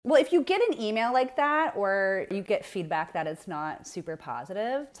Well, if you get an email like that or you get feedback that it's not super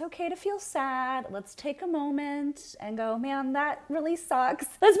positive, it's okay to feel sad. Let's take a moment and go, man, that really sucks.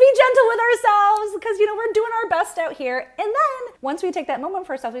 Let's be gentle with ourselves because, we're doing our best out here. And then once we take that moment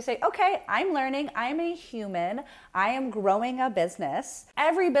for ourselves, we say, okay, I'm learning. I'm a human. I am growing a business.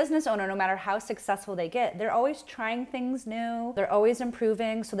 Every business owner, no matter how successful they get, they're always trying things new. They're always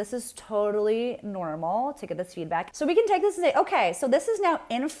improving. So this is totally normal to get this feedback. So we can take this and say, okay, so this is now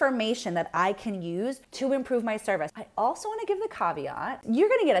information that I can use to improve my service. I also want to give the caveat, you're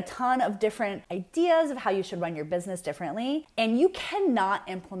going to get a ton of different ideas of how you should run your business differently, and you cannot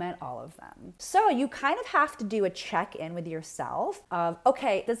implement all of them. So you kind of have to do a check-in with yourself of,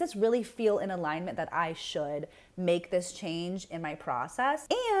 okay, does this really feel in alignment that I should make this change in my process?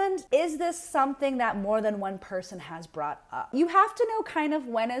 And is this something that more than one person has brought up? You have to know kind of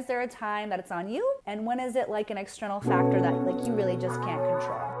when is there a time that it's on you and when is it like an external factor that like you really just can't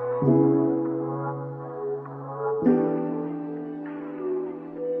control.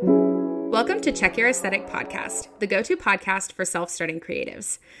 Welcome to Check Your Aesthetic Podcast, the go-to podcast for self-starting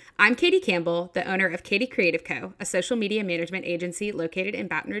creatives. I'm Katie Campbell, the owner of Katie Creative Co., a social media management agency located in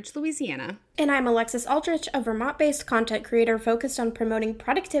Baton Rouge, Louisiana. And I'm Alexis Aldrich, a Vermont-based content creator focused on promoting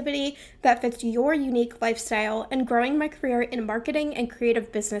productivity that fits your unique lifestyle and growing my career in marketing and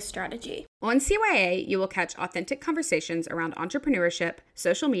creative business strategy. On CYA, you will catch authentic conversations around entrepreneurship,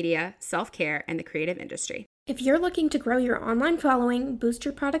 social media, self-care, and the creative industry. If you're looking to grow your online following, boost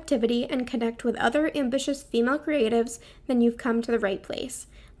your productivity, and connect with other ambitious female creatives, then you've come to the right place.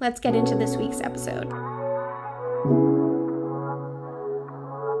 Let's get into this week's episode.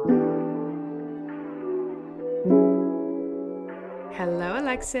 Hello,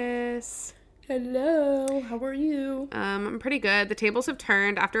 Alexis. Hello, how are you? I'm pretty good. The tables have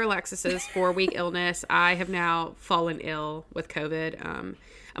turned after Alexis's 4-week illness. I have now fallen ill with COVID.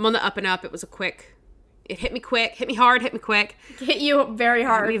 I'm on the up and up. It hit me quick, hit me hard, hit me quick. Hit you very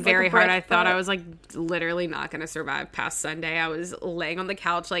hard. Hit me very hard. I thought I was like literally not going to survive past Sunday. I was laying on the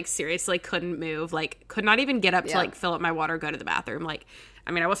couch, like seriously couldn't move, like could not even get up to like fill up my water, go to the bathroom. Like,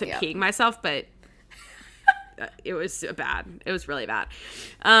 I mean, I wasn't peeing myself, but it was bad. It was really bad.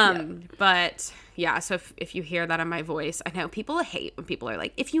 But yeah, so if you hear that on my voice, I know people hate when people are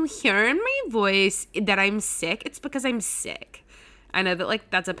like, if you hear in my voice that I'm sick, it's because I'm sick. I know that, like,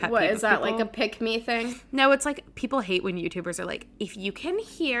 that's a pet peeve. What, is that, people. like, a pick-me thing? No, it's like people hate when YouTubers are like, if you can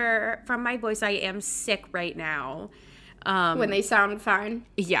hear from my voice, I am sick right now. When they sound fine?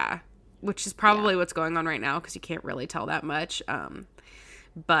 Yeah, which is probably what's going on right now because you can't really tell that much.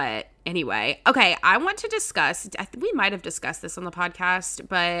 But anyway, okay, I want to discuss, I think we might have discussed this on the podcast,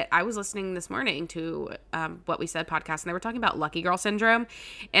 but I was listening this morning to What We Said podcast, and they were talking about Lucky Girl Syndrome,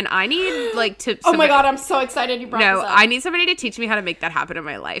 and I need, like, to... Oh my God, I'm so excited you brought this up. I need somebody to teach me how to make that happen in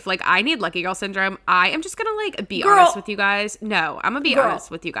my life. Like, I need Lucky Girl Syndrome. I am just gonna, like, be honest with you guys. No, I'm gonna be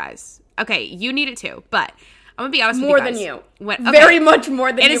honest with you guys. Okay, you need it too, but... I'm going to be honest with you guys. More than you. Very much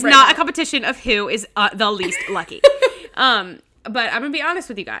more than you. It is not a competition of who is the least lucky. But I'm going to be honest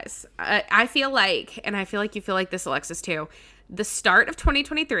with you guys. I feel like, and I feel like you feel like this, Alexis, too. The start of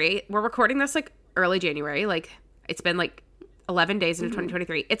 2023, we're recording this, like, early January. Like, it's been, like, 11 days into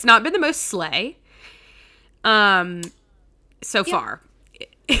 2023. It's not been the most slay so far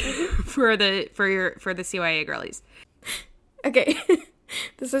for the CYA girlies. Okay.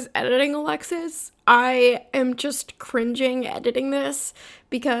 This is editing, Alexis. I am just cringing editing this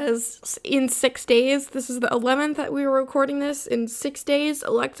because in 6 days, this is the 11th that we were recording this. In 6 days,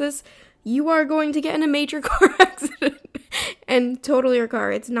 Alexis, you are going to get in a major car accident and total your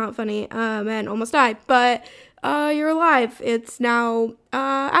car. It's not funny and almost died, but you're alive. It's now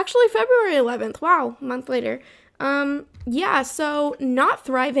actually February 11th. Wow, a month later. Yeah, so not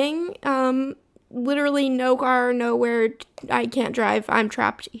thriving. Literally no car, nowhere. I can't drive. I'm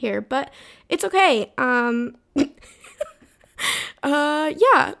trapped here, but it's okay. Yeah.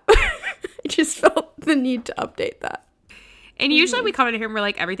 I just felt the need to update that. And usually we come in here and we're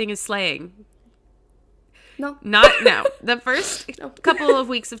like, everything is slaying. No. The first couple of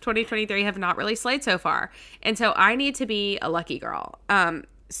weeks of 2023 have not really slayed so far. And so I need to be a lucky girl.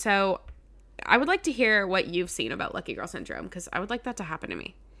 So I would like to hear what you've seen about Lucky Girl Syndrome, because I would like that to happen to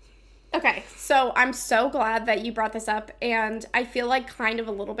me. Okay, so I'm so glad that you brought this up, and I feel like kind of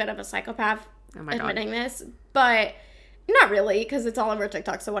a little bit of a psychopath admitting this, but not really, because it's all over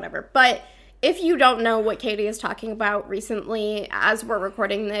TikTok, so whatever. But if you don't know what Katie is talking about, recently, as we're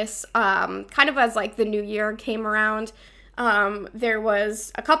recording this, kind of as, like, the new year came around, there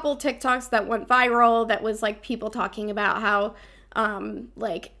was a couple TikToks that went viral that was, like, people talking about how,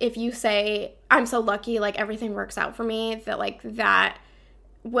 like, if you say, I'm so lucky, like, everything works out for me, that, like, that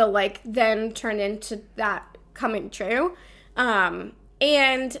will, like, then turn into that coming true.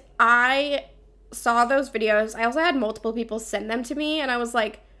 And I saw those videos. I also had multiple people send them to me, and I was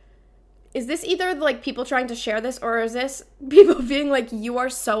like, is this either, like, people trying to share this, or is this people being like, you are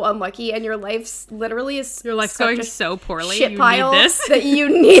so unlucky and your life's literally is your life's going so poorly, shit you pile need this. that you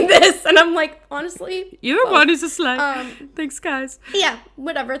need this. And I'm like, honestly, you're the one who's a slut. Thanks, guys. Yeah,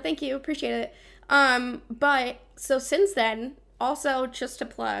 whatever. Thank you. Appreciate it. But so since then, also just to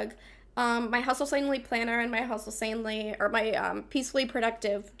plug, my Hustle Sanely planner and my Hustle Sanely, or my Peacefully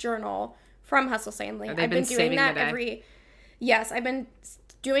Productive journal from Hustle Sanely. I've been doing that I've been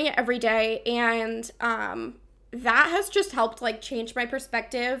doing it every day, and that has just helped, like, change my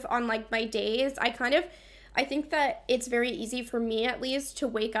perspective on, like, my days. I think that it's very easy for me, at least, to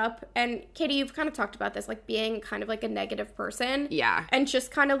wake up, and Katie, you've kind of talked about this, like, being kind of, like, a negative person. Yeah. And just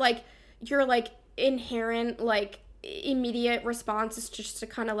kind of, like, your, like, inherent, like, immediate response is just to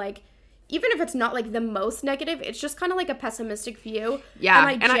kind of, like, even if it's not, like, the most negative, it's just kind of like a pessimistic view. Yeah.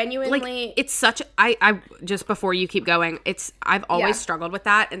 And I genuinely... like, it's such... I just before you keep going, I've always struggled with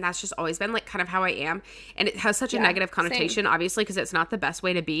that, and that's just always been, like, kind of how I am. And it has such a negative connotation, obviously, because it's not the best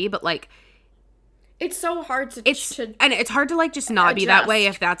way to be, but, like... It's so hard to... And it's hard to, like, just not be that way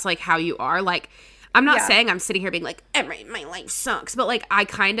if that's, like, how you are. Like... I'm not saying I'm sitting here being like, my life sucks, but, like, I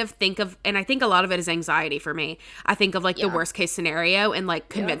kind of think of, and I think a lot of it is anxiety for me. I think of, like, the worst case scenario and, like,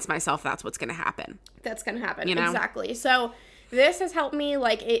 convince myself that's what's going to happen. That's going to happen. You know? Exactly. So this has helped me,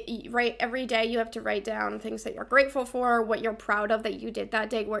 like, every day you have to write down things that you're grateful for, what you're proud of that you did that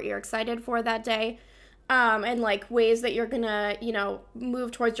day, what you're excited for that day, and, like, ways that you're going to, you know,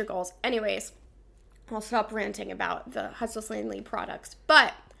 move towards your goals. Anyways, I'll stop ranting about the Hustle Sanely products,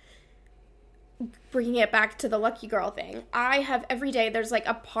 but... bringing it back to the Lucky Girl thing, I have every day, there's, like,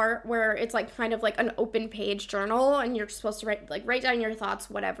 a part where it's, like, kind of like an open page journal, and you're supposed to write down your thoughts,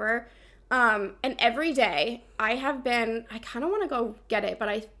 whatever. And every day I kind of want to go get it,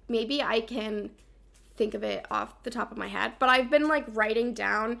 but maybe I can think of it off the top of my head, but I've been, like, writing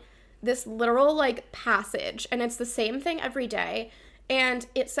down this literal, like, passage, and it's the same thing every day, and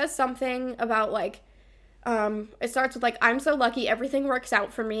it says something about, like, it starts with, like, I'm so lucky, everything works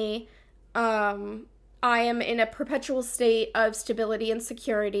out for me. I am in a perpetual state of stability and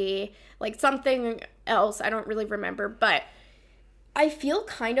security, like, something else, I don't really remember, but I feel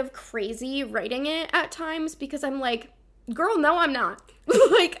kind of crazy writing it at times, because I'm like, girl, no, I'm not.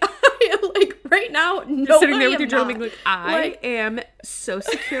 Like, right now, no, you're sitting there with your journal being like, I am so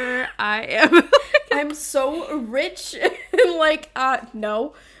secure, I'm so rich, and, like,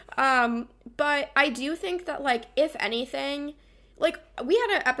 no, but I do think that, like, if anything... Like, we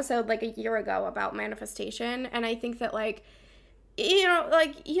had an episode, like, a year ago about manifestation, and I think that, like, you know,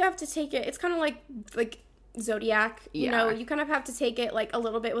 like, you have to take it, it's kind of like Zodiac, you know, you kind of have to take it, like, a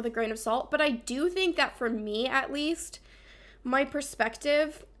little bit with a grain of salt, but I do think that for me, at least, my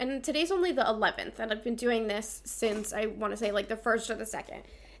perspective, and today's only the 11th, and I've been doing this since, I want to say, like, the 1st or the 2nd,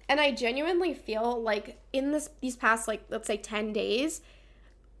 and I genuinely feel like in these past, like, let's say 10 days,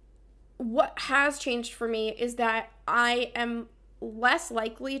 what has changed for me is that I am less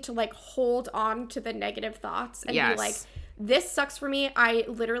likely to, like, hold on to the negative thoughts and be like, this sucks for me. I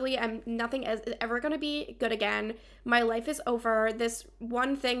literally am, nothing is ever going to be good again. My life is over. This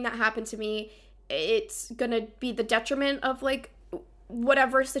one thing that happened to me, it's going to be the detriment of, like,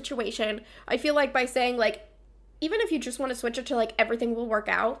 whatever situation. I feel like by saying, like, even if you just want to switch it to, like, everything will work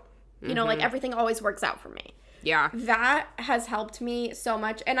out, you know, like, everything always works out for me. Yeah. That has helped me so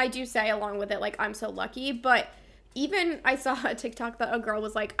much. And I do say along with it, like, I'm so lucky, but even I saw a TikTok that a girl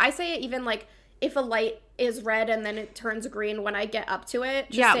was like, I say it even, like, if a light is red and then it turns green when I get up to it,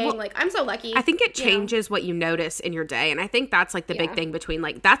 just saying, like, I'm so lucky. I think it changes what you notice in your day, and I think that's, like, the big thing between,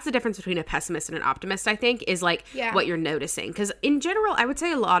 like, that's the difference between a pessimist and an optimist, I think, is, like, what you're noticing. Because in general, I would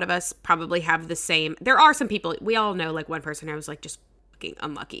say a lot of us probably have the same, there are some people, we all know, like, one person who was, like, just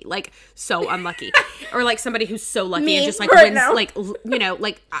unlucky, like, so unlucky, or, like, somebody who's so lucky and just, like, wins, like, you know,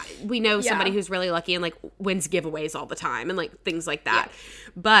 like, we know somebody who's really lucky and, like, wins giveaways all the time and, like, things like that.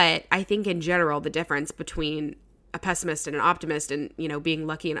 But I think in general, the difference between a pessimist and an optimist and, you know, being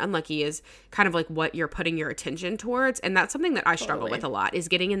lucky and unlucky is kind of like what you're putting your attention towards. And that's something that I struggle with a lot, is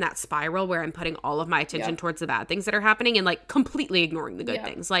getting in that spiral where I'm putting all of my attention towards the bad things that are happening and, like, completely ignoring the good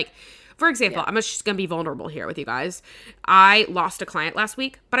things. Like, for example, I'm just going to be vulnerable here with you guys. I lost a client last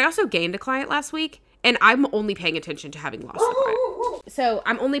week, but I also gained a client last week. And I'm only paying attention to having lost the client. So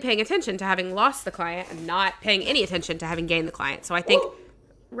I'm only paying attention to having lost the client and not paying any attention to having gained the client. So I think...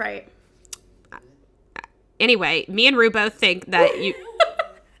 Right. Anyway, me and Rue both think that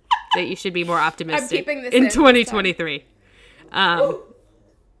you should be more optimistic I'm keeping this in 2023.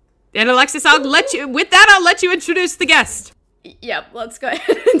 And Alexis, I'll let you introduce the guest. Yep, let's go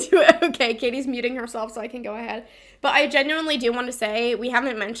ahead and do it. Okay, Katie's muting herself so I can go ahead. But I genuinely do want to say, we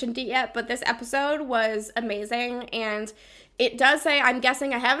haven't mentioned it yet, but this episode was amazing. And it does say, I'm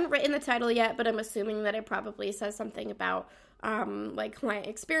guessing, I haven't written the title yet, but I'm assuming that it probably says something about like client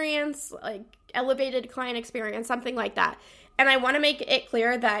experience, like elevated client experience, something like that. And I want to make it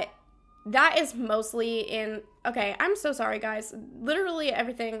clear that that is mostly in, okay, I'm so sorry, guys. Literally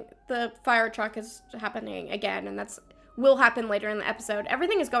everything, the fire truck is happening again, and that's will happen later in the episode.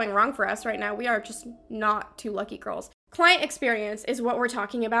 Everything is going wrong for us right now. We are just not two lucky girls. Client experience is what we're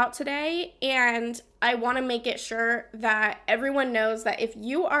talking about today, and I want to make it sure that everyone knows that if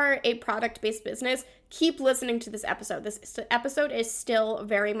you are a product-based business, keep listening to this episode. This episode is still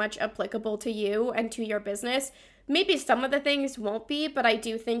very much applicable to you and to your business. Maybe some of the things won't be, but I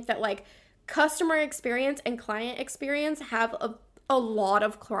do think that like customer experience and client experience have a lot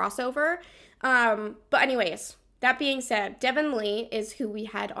of crossover. But anyways, that being said, Devin Lee is who we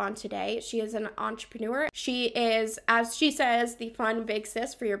had on today. She is an entrepreneur. She is, as she says, the fun big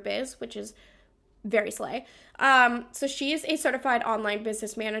sis for your biz, which is very slay. So she is a certified online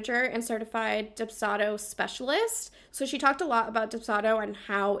business manager and certified Dubsado specialist. So she talked a lot about Dubsado and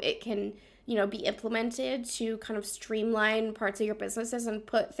how it can, you know, be implemented to kind of streamline parts of your businesses and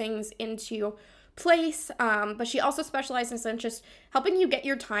put things into place. But she also specializes in just helping you get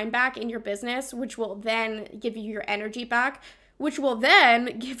your time back in your business, which will then give you your energy back, which will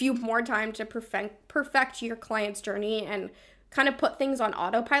then give you more time to perfect your client's journey and kind of put things on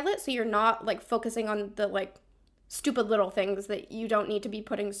autopilot, so you're not like focusing on the like stupid little things that you don't need to be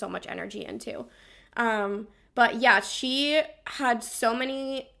putting so much energy into. But yeah, she had so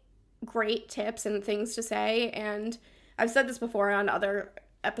many great tips and things to say, and I've said this before on other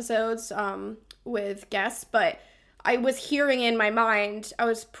episodes with guests, but I was hearing in my mind, I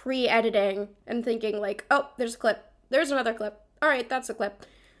was pre-editing and thinking like, oh, there's a clip, there's another clip, all right, that's a clip.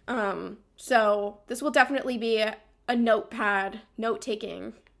 So this will definitely be a notepad,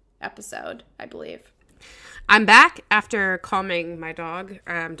 note-taking episode, I believe. I'm back after calming my dog,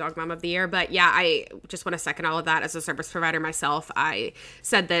 dog mom of the year. But yeah, I just want to second all of that as a service provider myself. I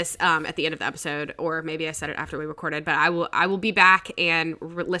said this at the end of the episode, or maybe I said it after we recorded, but I will be back and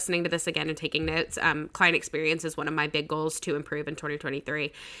listening to this again and taking notes. Client experience is one of my big goals to improve in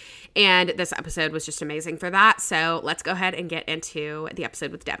 2023. And this episode was just amazing for that. So let's go ahead and get into the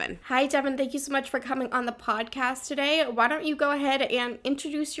episode with Devin. Hi, Devin. Thank you so much for coming on the podcast today. Why don't you go ahead and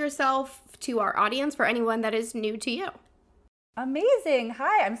introduce yourself to our audience for anyone that is new to you? Amazing.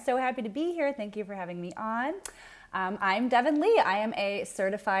 Hi, I'm so happy to be here. Thank you for having me on. I'm Devin Lee. I am a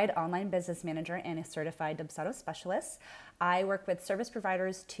certified online business manager and a certified Dubsado specialist. I work with service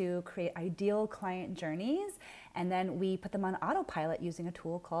providers to create ideal client journeys, and then we put them on autopilot using a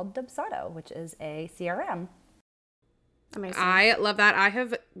tool called Dubsado, which is a CRM. Amazing. I love that. I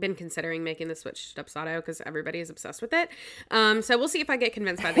have been considering making the switch to Dubsado because everybody is obsessed with it. So we'll see if I get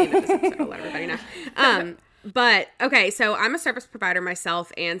convinced by the end of this episode. I'll let everybody know. But okay, so I'm a service provider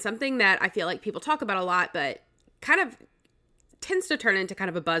myself, and something that I feel like people talk about a lot, but kind of tends to turn into kind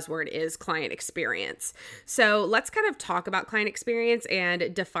of a buzzword is client experience. So let's kind of talk about client experience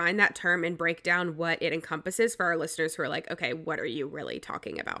and define that term and break down what it encompasses for our listeners who are like, okay, what are you really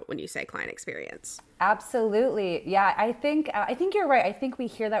talking about when you say client experience? Absolutely. Yeah, I think you're right. I think we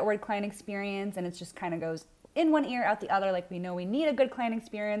hear that word client experience and it just kind of goes in one ear, out the other. Like we know we need a good client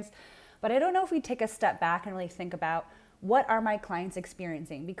experience, but I don't know if we take a step back and really think about what are my clients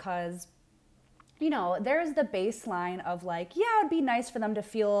experiencing, because you know, there's the baseline of like, yeah, it'd be nice for them to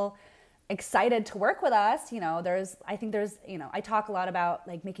feel excited to work with us. You know, I talk a lot about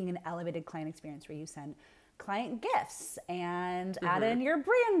like making an elevated client experience where you send client gifts and add in your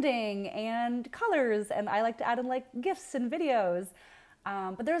branding and colors. And I like to add in like gifts and videos.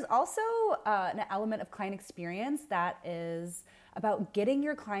 But there's also an element of client experience that is about getting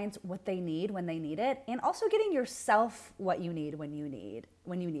your clients what they need when they need it, and also getting yourself what you need when you need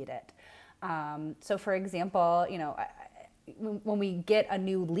it. So for example, you know, when we get a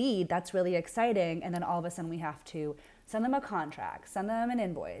new lead, that's really exciting. And then all of a sudden we have to send them a contract, send them an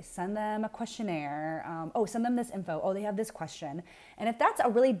invoice, send them a questionnaire. Send them this info. Oh, they have this question. And if that's a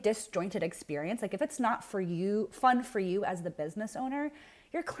really disjointed experience, like if it's not fun for you as the business owner,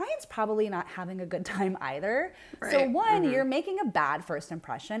 your client's probably not having a good time either. Right. So one, you're making a bad first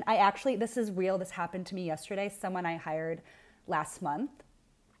impression. This is real. This happened to me yesterday. Someone I hired last month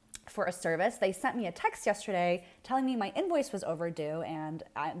for a service, they sent me a text yesterday telling me my invoice was overdue and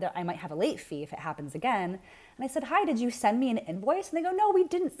I might have a late fee if it happens again. And I said, hi, did you send me an invoice? And they go, no, we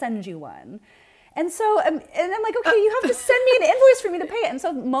didn't send you one. And so, and I'm like, okay, you have to send me an invoice for me to pay it. And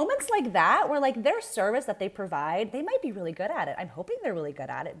so moments like that, where like their service that they provide, they might be really good at it. I'm hoping they're really good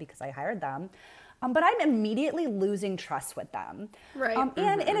at it because I hired them. But I'm immediately losing trust with them. Right.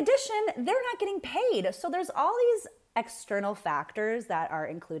 And in addition, they're not getting paid. So there's all these external factors that are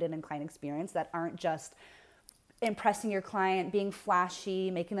included in client experience that aren't just impressing your client, being flashy,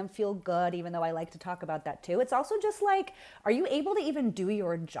 making them feel good, even though I like to talk about that too. It's also just like, are you able to even do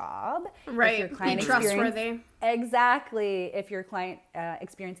your job? Right. If your client be trustworthy. Exactly. If your client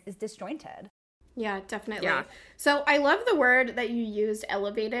experience is disjointed. Yeah, definitely. Yeah. So I love the word that you used,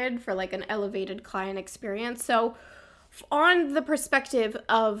 elevated, for like an elevated client experience. So on the perspective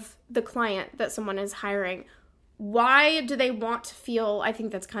of the client that someone is hiring, why do they want to feel, I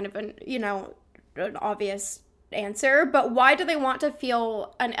think that's kind of an obvious answer, but why do they want to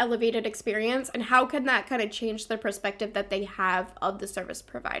feel an elevated experience, and how can that kind of change the perspective that they have of the service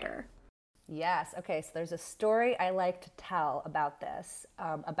provider? Yes. Okay. So there's a story I like to tell about this,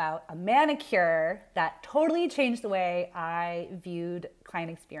 about a manicure that totally changed the way I viewed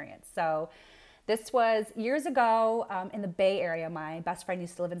client experience. So this was years ago in the Bay Area. My best friend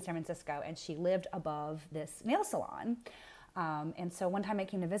used to live in San Francisco, and she lived above this nail salon. And so one time I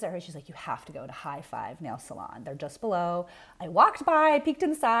came to visit her, she's like, you have to go to High Five Nail Salon. They're just below. I walked by, I peeked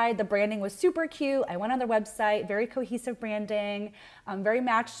inside. The branding was super cute. I went on their website, very cohesive branding, very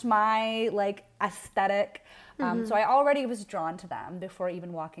matched my like aesthetic. So I already was drawn to them before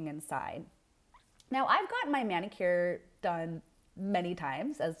even walking inside. Now I've gotten my manicure done many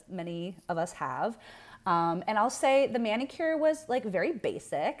times, as many of us have. And I'll say the manicure was like very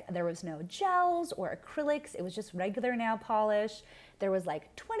basic. There was no gels or acrylics. It was just regular nail polish. There was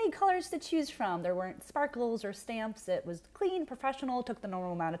like 20 colors to choose from. There weren't sparkles or stamps. It was clean, professional, took the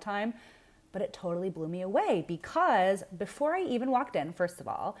normal amount of time, but it totally blew me away because before I even walked in, first of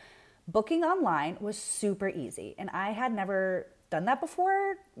all, booking online was super easy. And I had never done that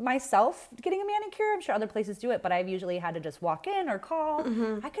before myself, getting a manicure. I'm sure other places do it, but I've usually had to just walk in or call.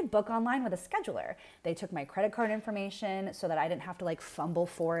 I could book online with a scheduler. They took my credit card information so that I didn't have to like fumble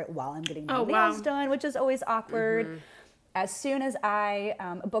for it while I'm getting my nails done, which is always awkward. As soon as I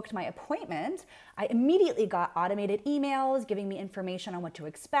booked my appointment, I immediately got automated emails giving me information on what to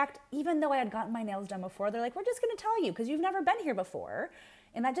expect. Even though I had gotten my nails done before, they're like, we're just gonna tell you because you've never been here before.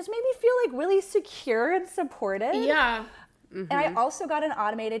 And that just made me feel like really secure and supported. Yeah. And I also got an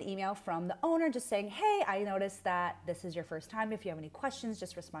automated email from the owner just saying, hey, I noticed that this is your first time. If you have any questions,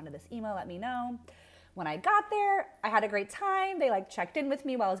 just respond to this email, let me know. When I got there, I had a great time. They like checked in with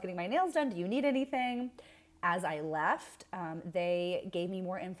me while I was getting my nails done. Do you need anything? As I left, they gave me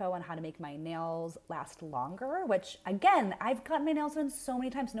more info on how to make my nails last longer, which again, I've gotten my nails done so many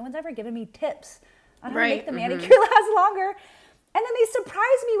times. No one's ever given me tips on how to make the manicure last longer. And then they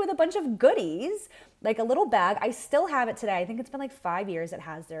surprised me with a bunch of goodies, like a little bag. I still have it today. I think it's been like 5 years. It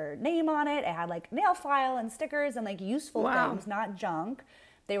has their name on it. It had like nail file and stickers and like useful things, not junk.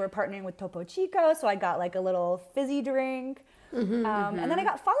 They were partnering with Topo Chico, so I got like a little fizzy drink. And then I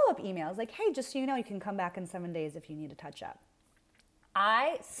got follow-up emails like, hey, just so you know, you can come back in 7 days if you need a touch-up.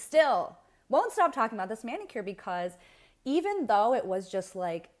 I still won't stop talking about this manicure because even though it was just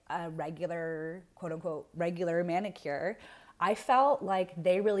like a regular, quote-unquote, regular manicure, I felt like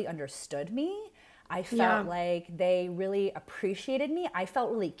they really understood me. I felt like they really appreciated me. I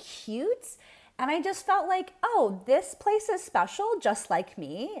felt really cute. And I just felt like, oh, this place is special just like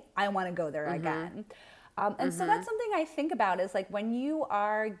me. I want to go there again. And so that's something I think about is like when you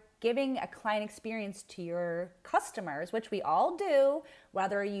are giving a client experience to your customers, which we all do,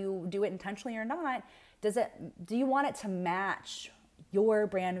 whether you do it intentionally or not, do you want it to match your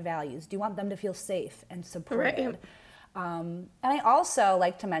brand values? Do you want them to feel safe and supported? Right. And I also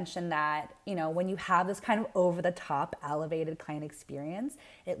like to mention that, you know, when you have this kind of over the top elevated client experience,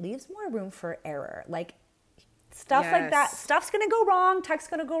 it leaves more room for error. Like stuff like that, stuff's going to go wrong, tech's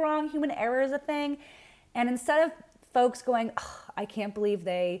going to go wrong, human error is a thing. And instead of folks going, oh, I can't believe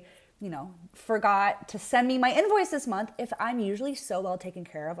they, you know, forgot to send me my invoice this month. If I'm usually so well taken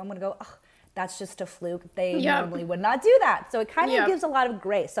care of, I'm going to go, oh, that's just a fluke. They normally would not do that. So it kind of gives a lot of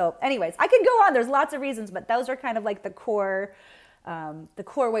grace. So anyways, I could go on. There's lots of reasons, but those are kind of like the core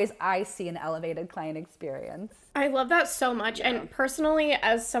ways I see an elevated client experience. I love that so much. And personally,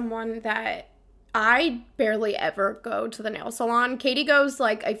 as someone that I barely ever go to the nail salon, Katie goes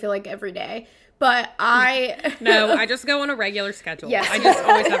like, I feel like every day. But No, I just go on a regular schedule. Yes. I just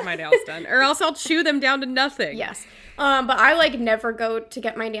always have my nails done. Or else I'll chew them down to nothing. Yes. But I like never go to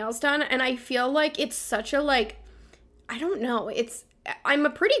get my nails done. And I feel like it's such a like, I don't know. I'm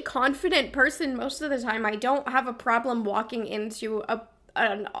a pretty confident person most of the time. I don't have a problem walking into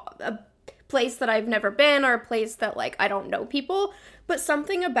a place that I've never been or a place that, like, I don't know people. But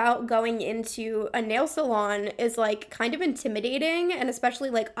something about going into a nail salon is, like, kind of intimidating. And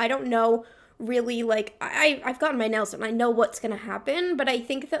especially, like, I don't know really, like, I've gotten my nails done. I know what's going to happen. But I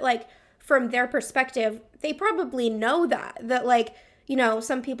think that, like, from their perspective, they probably know that, like, you know,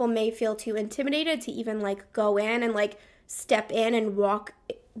 some people may feel too intimidated to even, like, go in and, like, step in and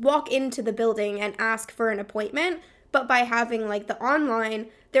walk into the building and ask for an appointment. But by having, like, the online,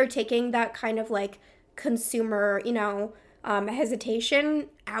 they're taking that kind of, like, consumer, you know, hesitation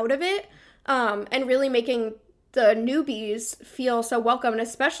out of it, and really making the newbies feel so welcome. And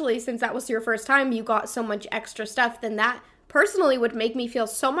especially since that was your first time, you got so much extra stuff, then that personally would make me feel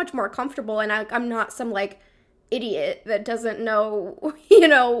so much more comfortable. And I'm not some, like, idiot that doesn't know, you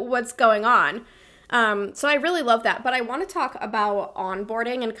know, what's going on. So I really love that. But I want to talk about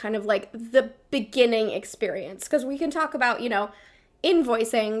onboarding and kind of, like, the beginning experience, because we can talk about, you know,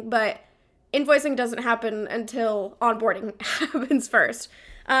 invoicing, but invoicing doesn't happen until onboarding happens first.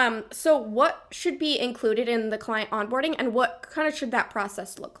 So what should be included in the client onboarding, and what kind of should that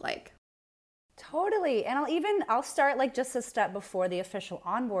process look like? Totally. And I'll start, like, just a step before the official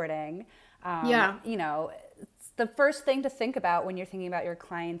onboarding. You know, the first thing to think about when you're thinking about your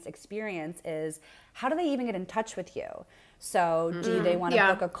client's experience is, how do they even get in touch with you? So do they want to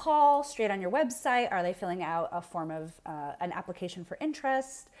book a call straight on your website? Are they filling out a form of an application for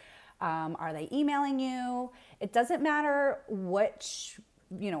interest? Are they emailing you? It doesn't matter which,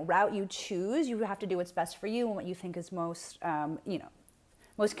 you know, route you choose. You have to do what's best for you and what you think is most, you know,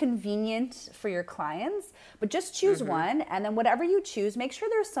 most convenient for your clients, but just choose one. And then whatever you choose, make sure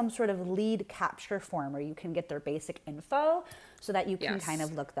there's some sort of lead capture form where you can get their basic info so that you can kind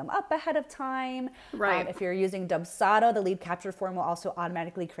of look them up ahead of time. Right. If you're using Dubsado, the lead capture form will also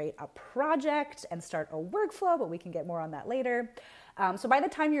automatically create a project and start a workflow, but we can get more on that later. So by the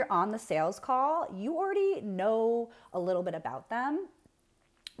time you're on the sales call, you already know a little bit about them.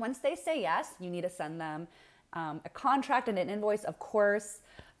 Once they say yes, you need to send them a contract and an invoice, of course.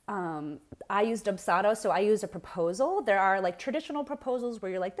 I use Dubsado, so I use a proposal. There are, like, traditional proposals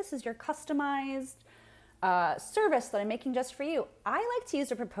where you're like, this is your customized service that I'm making just for you. I like to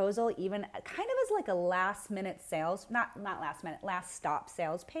use a proposal even kind of as, like, a last stop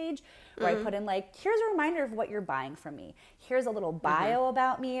sales page where I put in, like, here's a reminder of what you're buying from me. Here's a little bio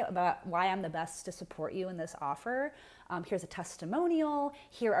about me, about why I'm the best to support you in this offer. Here's a testimonial.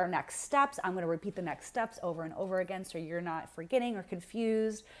 Here are next steps. I'm going to repeat the next steps over and over again so you're not forgetting or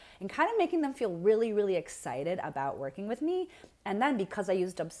confused, and kind of making them feel really, really excited about working with me. And then because I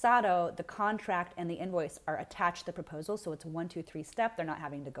use Dubsado, the contract and the invoice are attached to the proposal. So it's a 1, 2, 3 step. They're not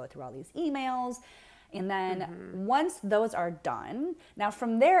having to go through all these emails. And then once those are done, now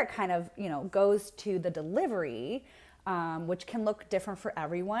from there it kind of, you know, goes to the delivery, which can look different for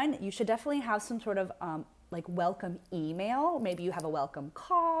everyone. You should definitely have some sort of like welcome email. Maybe you have a welcome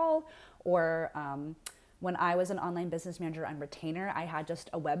call, or when I was an online business manager on Retainer, I had just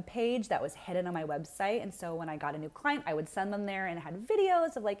a web page that was hidden on my website. And so when I got a new client, I would send them there, and it had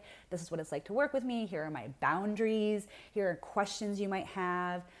videos of, like, this is what it's like to work with me. Here are my boundaries. Here are questions you might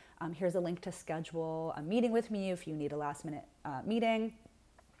have. Here's a link to schedule a meeting with me if you need a last minute meeting.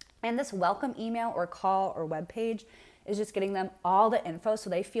 And this welcome email or call or web page is just getting them all the info so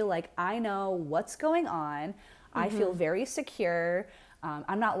they feel like, I know what's going on. I feel very secure.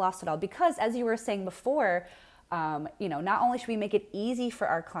 I'm not lost at all. Because as you were saying before, you know, not only should we make it easy for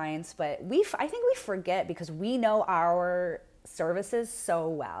our clients, but I think we forget, because we know our services so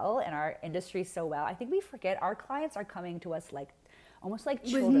well and our industry so well. I think we forget our clients are coming to us like almost like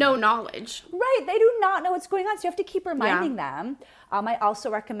children. With no knowledge. Right. They do not know what's going on. So you have to keep reminding them. I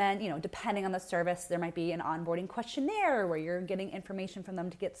also recommend, you know, depending on the service, there might be an onboarding questionnaire where you're getting information from them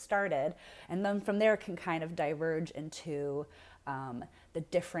to get started. And then from there it can kind of diverge into the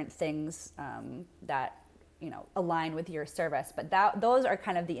different things that, you know, align with your service. But those are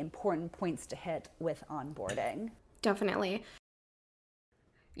kind of the important points to hit with onboarding. Definitely.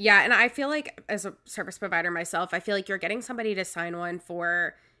 Yeah, and I feel like as a service provider myself, I feel like you're getting somebody to sign one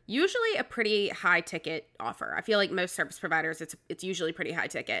for usually a pretty high ticket offer. I feel like most service providers, it's usually pretty high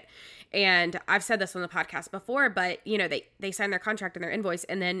ticket. And I've said this on the podcast before, but, you know, they sign their contract and their invoice,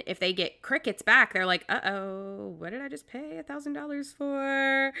 and then if they get crickets back, they're like, uh-oh, what did I just pay $1,000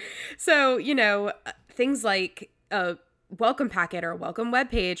 for? So, you know, things like a welcome packet or a welcome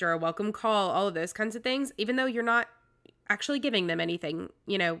webpage or a welcome call, all of those kinds of things, even though you're not actually giving them anything,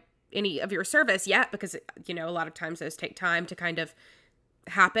 you know, any of your service yet, because, you know, a lot of times those take time to kind of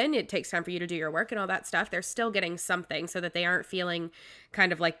happen. It takes time for you to do your work and all that stuff. They're still getting something so that they aren't feeling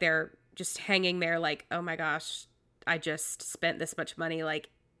kind of like they're just hanging there like, oh my gosh, I just spent this much money. Like,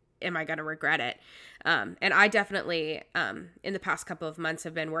 am I going to regret it? And I definitely, in the past couple of months,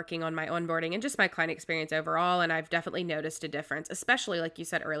 have been working on my onboarding and just my client experience overall. And I've definitely noticed a difference, especially like you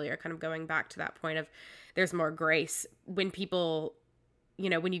said earlier, kind of going back to that point of there's more grace when people,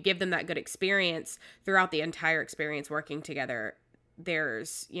 when you give them that good experience throughout the entire experience working together,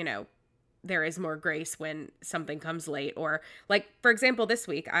 there's, there is more grace when something comes late. Or like, for example, this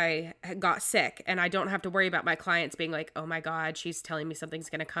week I got sick and I don't have to worry about my clients being like, oh my God, she's telling me something's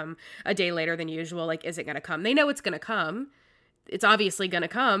going to come a day later than usual. Like, is it going to come? They know it's going to come. It's obviously going to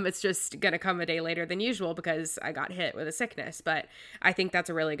come. It's just going to come a day later than usual because I got hit with a sickness. But I think that's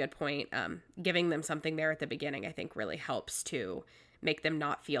a really good point. Giving them something there at the beginning, I think really helps to make them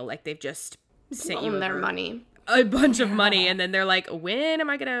not feel like they've just sent you their money. A bunch of money, and then they're like, when am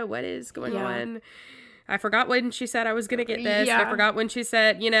I gonna, what is going on? I forgot when she said I was gonna get this. I forgot when she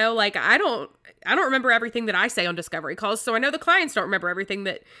said, like, I don't remember everything that I say on discovery calls, so I know the clients don't remember everything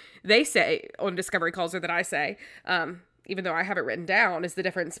that they say on discovery calls or that I say, even though I have it written down, is the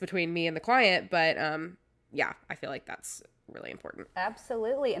difference between me and the client. But I feel like that's really important.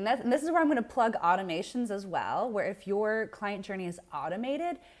 Absolutely. And this is where I'm going to plug automations as well, where if your client journey is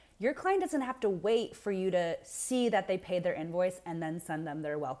automated, your client doesn't have to wait for you to see that they paid their invoice and then send them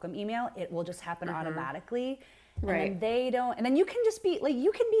their welcome email. It will just happen automatically. Right. And then you can just be like,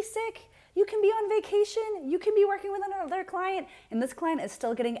 you can be sick, you can be on vacation, you can be working with another client, and this client is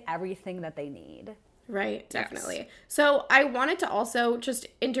still getting everything that they need. Right, definitely. Yes. So I wanted to also just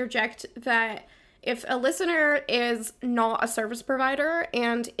interject that if a listener is not a service provider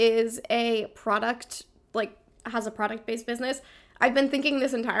and is a product, like has a product-based business, I've been thinking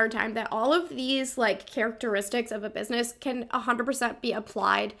this entire time that all of these like characteristics of a business can 100% be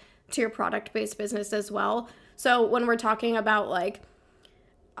applied to your product-based business as well. So when we're talking about like,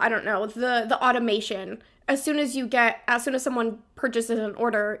 I don't know, the automation, as soon as someone purchases an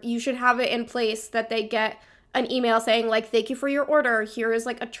order, you should have it in place that they get an email saying like, thank you for your order. Here is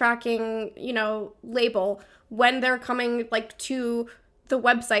like a tracking, label when they're coming like to the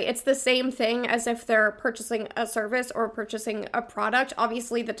website. It's the same thing as if they're purchasing a service or purchasing a product.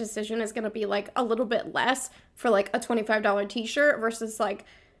 Obviously, the decision is going to be like a little bit less for like a $25 t-shirt versus like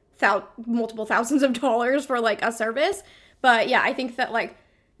multiple thousands of dollars for like a service. But yeah, I think that like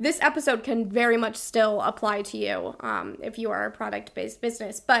this episode can very much still apply to you if you are a product-based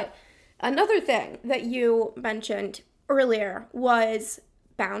business. But another thing that you mentioned earlier was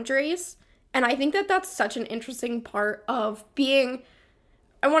boundaries. And I think that that's such an interesting part of being,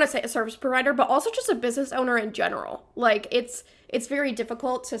 I want to say a service provider, but also just a business owner in general. Like it's very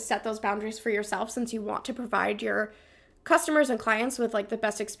difficult to set those boundaries for yourself since you want to provide your customers and clients with like the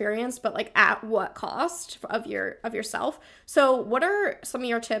best experience, but like at what cost of yourself. So what are some of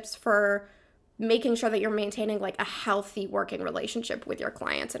your tips for making sure that you're maintaining like a healthy working relationship with your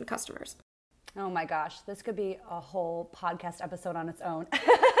clients and customers? Oh my gosh, this could be a whole podcast episode on its own.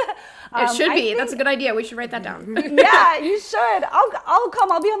 It should be. That's a good idea. We should write that down. Yeah, you should. I'll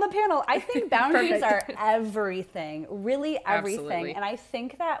come. I'll be on the panel. I think boundaries are everything, really everything. Absolutely. And I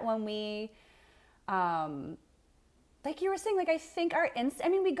think that when we, like you were saying, like I think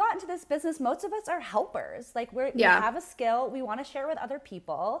we got into this business. Most of us are helpers. Like we have a skill. We want to share with other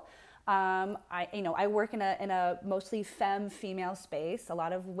people. I work in a mostly female space. A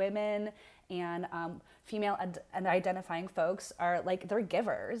lot of women and female and identifying folks are like, they're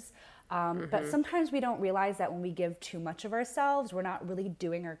givers. But sometimes we don't realize that when we give too much of ourselves, we're not really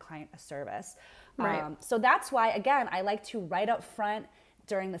doing our client a service. Right. So that's why, again, I like to right up front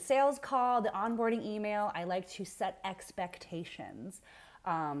during the sales call, the onboarding email, I like to set expectations.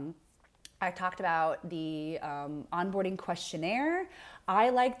 I talked about the onboarding questionnaire. I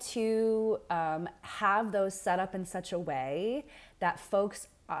like to have those set up in such a way that folks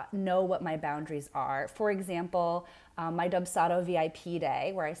know what my boundaries are. For example, my Dubsado VIP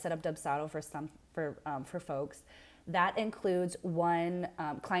day, where I set up Dubsado for folks, that includes one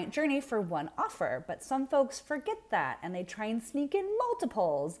client journey for one offer. But some folks forget that and they try and sneak in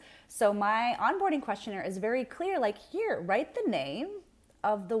multiples. So my onboarding questionnaire is very clear, like, here, write the name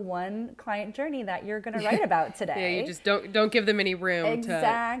of the one client journey that you're going to write about today. Yeah, you just don't give them any room.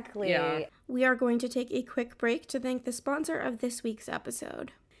 Exactly. Yeah. We are going to take a quick break to thank the sponsor of this week's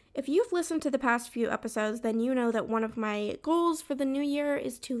episode. If you've listened to the past few episodes, then you know that one of my goals for the new year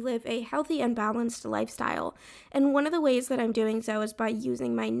is to live a healthy and balanced lifestyle. And one of the ways that I'm doing so is by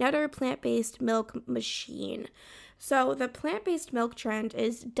using my Nutter plant-based milk machine. So the plant-based milk trend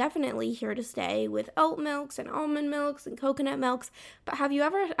is definitely here to stay with oat milks and almond milks and coconut milks, but have you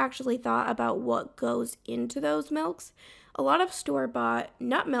ever actually thought about what goes into those milks? A lot of store-bought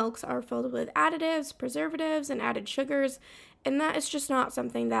nut milks are filled with additives, preservatives, and added sugars, and that is just not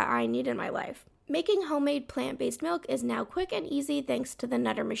something that I need in my life. Making homemade plant-based milk is now quick and easy thanks to the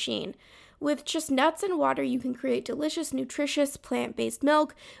Nutter machine. With just nuts and water, you can create delicious, nutritious, plant-based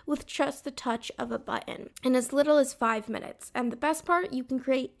milk with just the touch of a button in as little as 5 minutes. And the best part, you can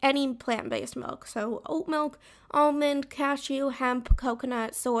create any plant-based milk. So oat milk, almond, cashew, hemp,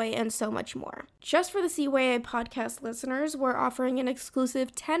 coconut, soy, and so much more. Just for the CYA podcast listeners, we're offering an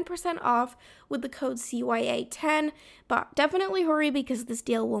exclusive 10% off with the code CYA10, but definitely hurry because this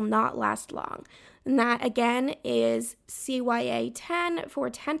deal will not last long. And that, again, is CYA10 for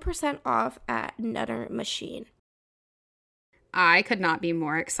 10% off at Nutter Machine. I could not be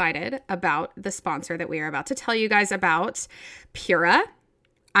more excited about the sponsor that we are about to tell you guys about, Pura.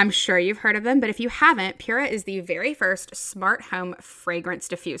 I'm sure you've heard of them, but if you haven't, Pura is the very first smart home fragrance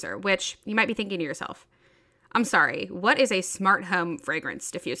diffuser, which you might be thinking to yourself, I'm sorry, what is a smart home fragrance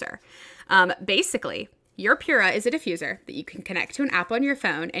diffuser? Basically, your Pura is a diffuser that you can connect to an app on your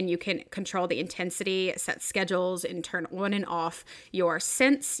phone, and you can control the intensity, set schedules, and turn on and off your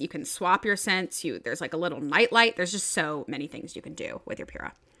scents. You can swap your scents. There's like a little night light. There's just so many things you can do with your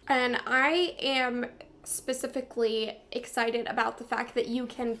Pura. And I am specifically excited about the fact that you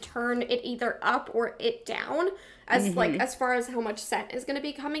can turn it either up or it down as like as far as how much scent is going to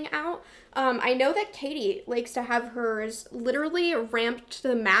be coming out. I know that Katie likes to have hers literally ramped to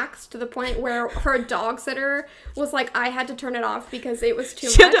the max, to the point where her dog sitter was like, I had to turn it off because it was too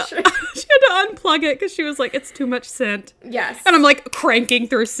much. She had to unplug it because she was like, it's too much scent. Yes. And I'm like cranking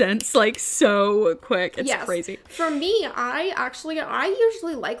through scents like so quick. It's crazy. For me, I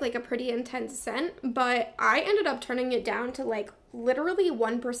usually like a pretty intense scent, but I ended up turning it down to like literally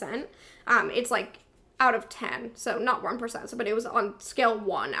 1%. It's like out of 10, so not 1%, so but it was on scale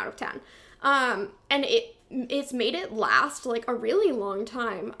 1 out of 10. And it's made it last like a really long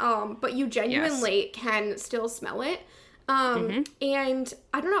time. But you genuinely can still smell it. And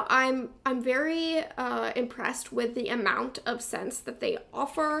I don't know, I'm very impressed with the amount of scents that they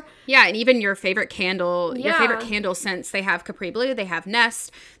offer. Yeah, and even your favorite candle scents, they have Capri Blue, they have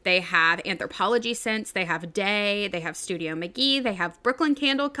Nest, they have Anthropology scents, they have Day, they have Studio McGee, they have Brooklyn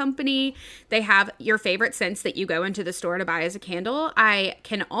Candle Company, they have your favorite scents that you go into the store to buy as a candle. I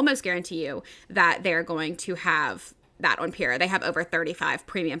can almost guarantee you that they're going to have that on Pura. They have over 35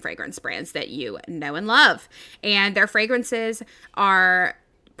 premium fragrance brands that you know and love. And their fragrances are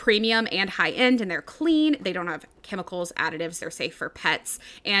premium and high-end, and they're clean. They don't have chemicals, additives. They're safe for pets.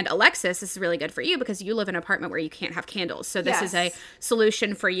 And Alexis, this is really good for you because you live in an apartment where you can't have candles. So this is a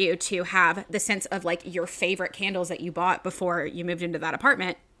solution for you to have the sense of like your favorite candles that you bought before you moved into that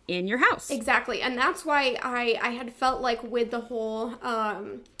apartment in your house. Exactly. And that's why I had felt like with the whole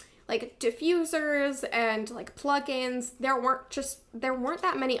like diffusers and like plugins, there weren't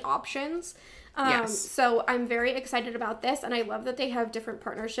that many options. So I'm very excited about this, and I love that they have different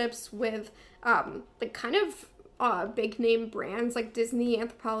partnerships with like kind of big name brands like Disney,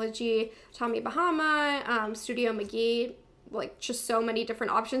 Anthropology, Tommy Bahama, Studio McGee, like just so many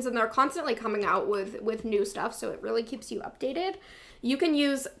different options, and they're constantly coming out with new stuff, so it really keeps you updated. You can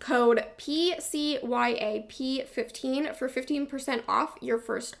use code PCYAP15 for 15% off your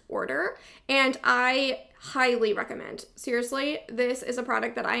first order, and I highly recommend. Seriously, this is a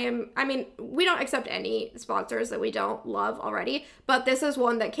product that I mean, we don't accept any sponsors that we don't love already, but this is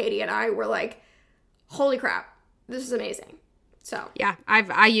one that Katie and I were like, holy crap, this is amazing. So yeah,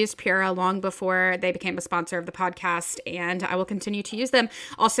 I used Pura long before they became a sponsor of the podcast, and I will continue to use them.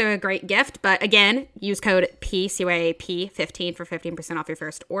 Also a great gift, but again, use code PCYAP15 for 15% off your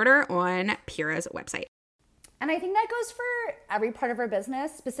first order on Pura's website. And I think that goes for every part of our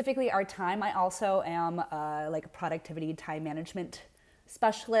business, specifically our time. I also am like a productivity time management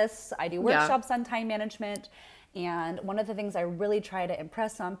specialist. I do workshops on time management. And one of the things I really try to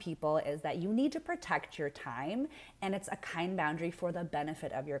impress on people is that you need to protect your time, and it's a kind boundary for the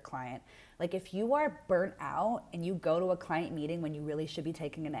benefit of your client. Like if you are burnt out and you go to a client meeting when you really should be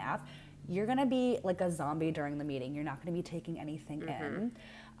taking a nap, you're gonna be like a zombie during the meeting. You're not gonna be taking anything in.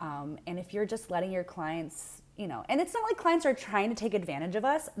 And if you're just letting your clients, and it's not like clients are trying to take advantage of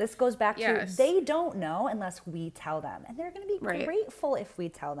us. This goes back to they don't know unless we tell them. And they're gonna be grateful if we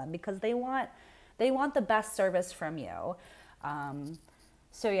tell them because they want the best service from you.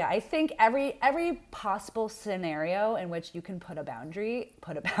 So yeah, I think every possible scenario in which you can put a boundary.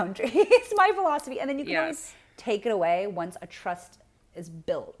 It's my philosophy. And then you can always take it away once a trust is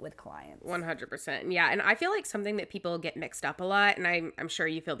built with clients. 100%. Yeah. And I feel like something that people get mixed up a lot, and I'm sure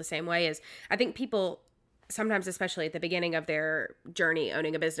you feel the same way, is I think people sometimes, especially at the beginning of their journey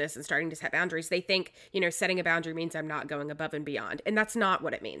owning a business and starting to set boundaries, they think, setting a boundary means I'm not going above and beyond. And that's not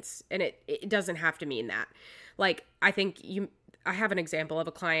what it means. And it doesn't have to mean that. Like, I think I have an example of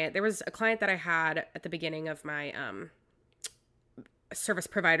a client. There was a client that I had at the beginning of my service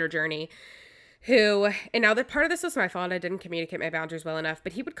provider journey who, and now that part of this was my fault, I didn't communicate my boundaries well enough,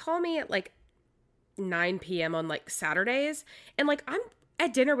 but he would call me at like 9 p.m. on like Saturdays, and like I'm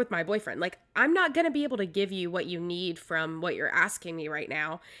at dinner with my boyfriend. Like, I'm not going to be able to give you what you need from what you're asking me right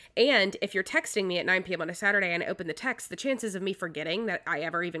now. And if you're texting me at 9 p.m. on a Saturday and I open the text, the chances of me forgetting that I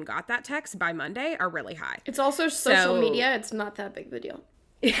ever even got that text by Monday are really high. It's also social media. It's not that big of a deal.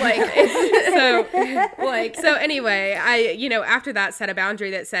 Like, so anyway, I, after that, set a boundary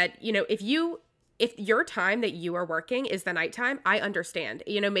that said, if your time that you are working is the nighttime, I understand.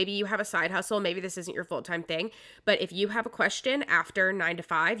 Maybe you have a side hustle. Maybe this isn't your full-time thing. But if you have a question after 9 to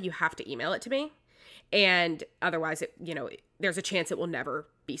 5, you have to email it to me. And otherwise, there's a chance it will never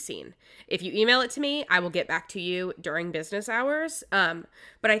be seen. If you email it to me, I will get back to you during business hours. But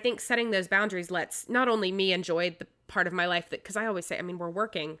I think setting those boundaries lets not only me enjoy the part of my life that, because I always say, we're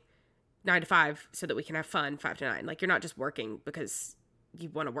working 9 to 5 so that we can have fun 5 to 9. Like, you're not just working because you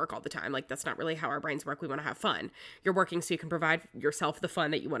want to work all the time. Like, that's not really how our brains work. We want to have fun. You're working so you can provide yourself the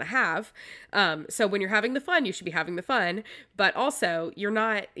fun that you want to have. So when you're having the fun, you should be having the fun, but also you're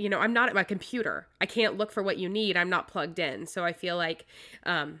not, I'm not at my computer. I can't look for what you need. I'm not plugged in. So I feel like,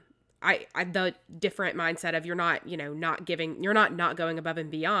 the different mindset of you're not going above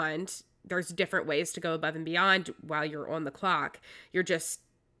and beyond. There's different ways to go above and beyond while you're on the clock. You're just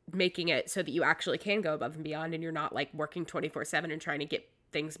making it so that you actually can go above and beyond, and you're not like working 24/7 and trying to get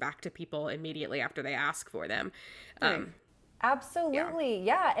things back to people immediately after they ask for them. Absolutely.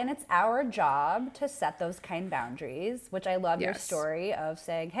 Yeah. And it's our job to set those kind boundaries, which I love your story of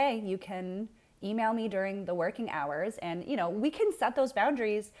saying, hey, you can email me during the working hours, and we can set those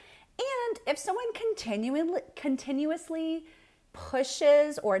boundaries. And if someone continuously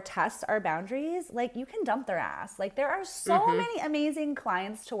pushes or tests our boundaries, like, you can dump their ass. Like, there are so many amazing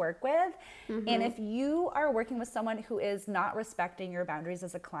clients to work with. And if you are working with someone who is not respecting your boundaries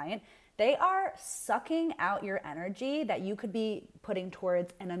as a client, they are sucking out your energy that you could be putting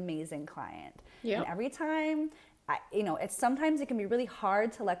towards an amazing client. And every time, sometimes it can be really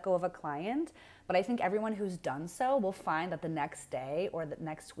hard to let go of a client, but I think everyone who's done so will find that the next day or the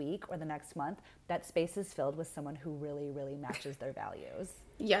next week or the next month, that space is filled with someone who really, really matches their values.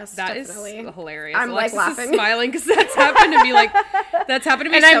 Yes, that definitely. Is hilarious. I'm Alexis like laughing, is smiling because that's happened to me. That's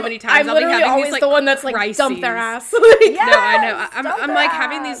happened to me so many times. I'm literally always these, like, the one that's like crises. dump their ass. Yes, no, I know. I'm like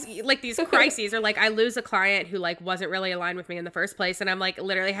having ass. these crises, or like I lose a client who like wasn't really aligned with me in the first place, and I'm like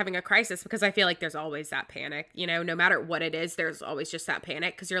literally having a crisis because I feel like there's always that panic. No matter what it is, there's always just that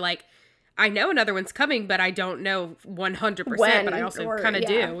panic because you're like, I know another one's coming, but I don't know 100%, but I also kind of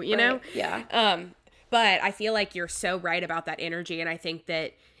do, know? Yeah. But I feel like you're so right about that energy. And I think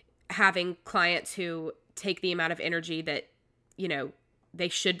that having clients who take the amount of energy that, they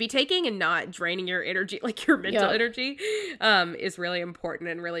should be taking and not draining your energy, like your mental energy, is really important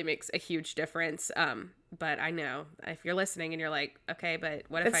and really makes a huge difference. But I know if you're listening and you're like, okay, but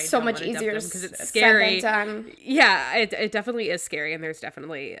what if it's I so don't much want to easier because it's scary. Yeah, it definitely is scary, and there's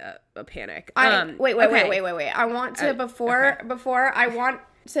definitely a panic. Wait. I want to before I want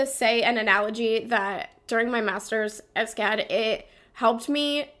to say an analogy that during my master's at SCAD, it helped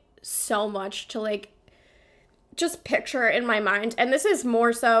me so much to like just picture in my mind, and this is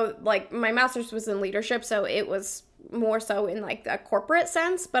more so like my master's was in leadership, so it was more so in like a corporate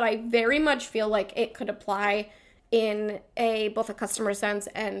sense, but I very much feel like it could apply in both a customer sense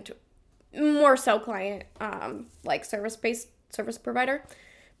and more so client, like service-based service provider.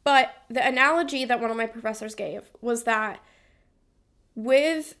 But the analogy that one of my professors gave was that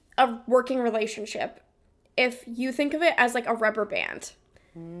with a working relationship, if you think of it as like a rubber band,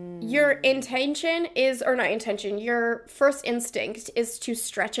 your your first instinct is to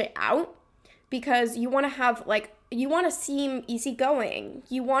stretch it out because you want to have you want to seem easygoing.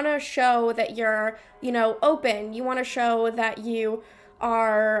 You want to show that you're, open. You want to show that you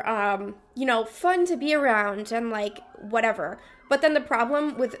are, fun to be around and like whatever. But then the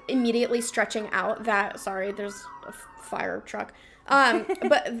problem with immediately stretching out there's a fire truck.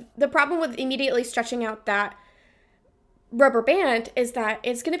 But the problem with immediately stretching out that rubber band is that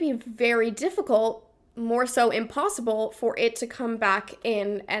it's going to be very difficult, more so impossible, for it to come back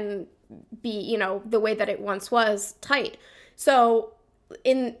in and be, the way that it once was, tight. So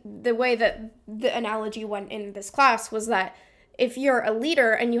in the way that the analogy went in this class was that if you're a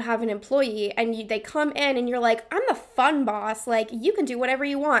leader and you have an employee and they come in and you're like, I'm the fun boss, like you can do whatever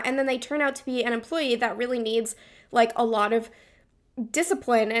you want, and then they turn out to be an employee that really needs like a lot of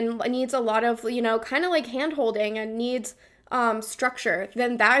discipline and needs a lot of, you know, kind of like hand holding and needs structure,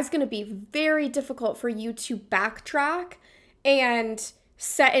 then that is going to be very difficult for you to backtrack and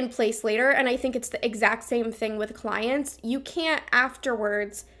set in place later. And I think it's the exact same thing with clients. You can't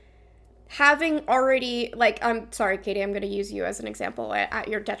afterwards, having already, like, I'm sorry, Katie, I'm going to use you as an example at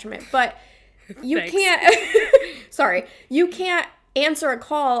your detriment, but you can't, sorry, you can't answer a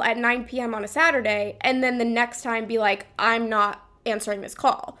call at 9 p.m. on a Saturday and then the next time be like, I'm not answering this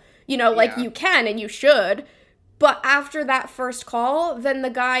call. You know, like you can and you should, but after that first call, then the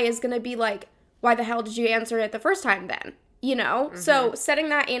guy is going to be like, why the hell did you answer it the first time then? You know? Mm-hmm. So setting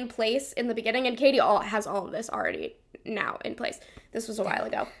that in place in the beginning, and Katie has all of this already now in place. This was a while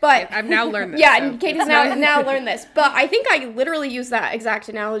ago. But I've now learned this. Yeah, so. And Katie's now learned this. But I think I literally used that exact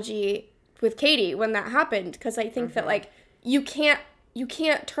analogy with Katie when that happened, because I think that like you can't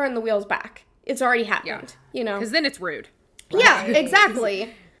turn the wheels back. It's already happened, you know? Because then it's rude. Right? Yeah,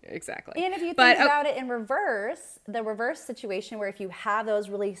 exactly. Exactly. And if you think about it in reverse, the reverse situation where if you have those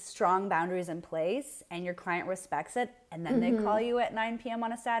really strong boundaries in place and your client respects it, and then they call you at 9 p.m.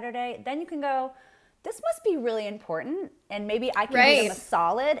 on a Saturday, then you can go, this must be really important, and maybe I can do them a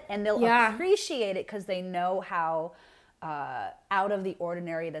solid, and they'll appreciate it because they know how out of the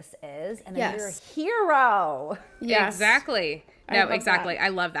ordinary this is, and then you're a hero. Yes. Exactly. No, exactly. That. I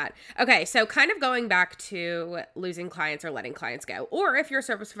love that. Okay, so kind of going back to losing clients or letting clients go, or if you're a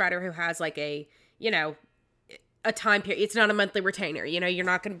service provider who has like a, you know, a time period, it's not a monthly retainer, you know, you're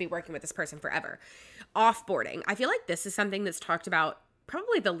not going to be working with this person forever. Offboarding. I feel like this is something that's talked about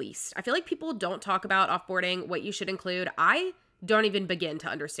probably the least. I feel like people don't talk about offboarding, what you should include. I don't even begin to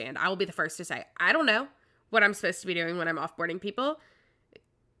understand. I will be the first to say, I don't know what I'm supposed to be doing when I'm offboarding people.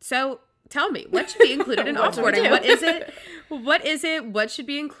 So tell me, what should be included in offboarding? What is it? What is it? What should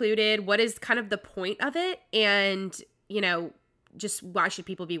be included? What is kind of the point of it? And, you know, just why should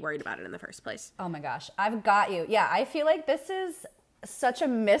people be worried about it in the first place? Oh my gosh, I've got you. Yeah, I feel like this is such a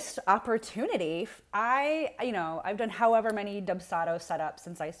missed opportunity. I've done however many Dubsado setups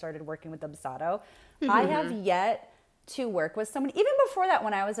since I started working with Dubsado. I have yet to work with someone, even before that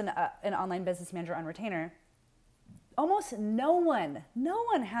when I was an online business manager on retainer, almost no one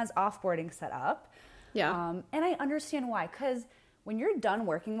has offboarding set up. Yeah. And I understand why, because when you're done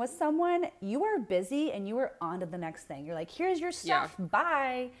working with someone, you are busy and you are on to the next thing. You're like, here's your stuff,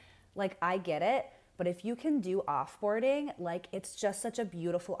 bye. Like, I get it. But if you can do offboarding, like, it's just such a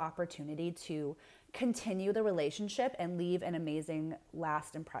beautiful opportunity to continue the relationship and leave an amazing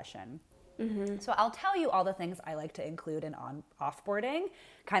last impression. Mm-hmm. So I'll tell you all the things I like to include in offboarding,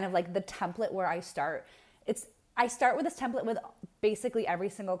 kind of like the template where I start. I start with this template with basically every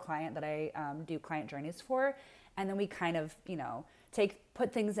single client that I do client journeys for. And then we kind of, you know,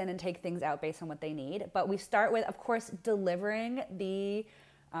 put things in and take things out based on what they need. But we start with, of course, delivering the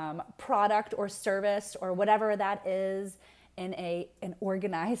product or service or whatever that is in an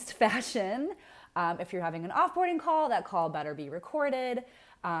organized fashion. If you're having an offboarding call, that call better be recorded.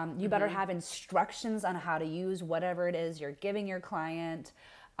 You better have instructions on how to use whatever it is you're giving your client.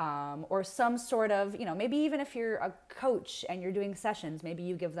 Or some sort of, you know, maybe even if you're a coach and you're doing sessions, maybe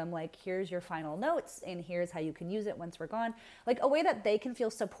you give them like, here's your final notes and here's how you can use it once we're gone. Like a way that they can feel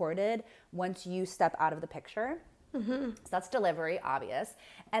supported once you step out of the picture. Mm-hmm. So that's delivery, obvious.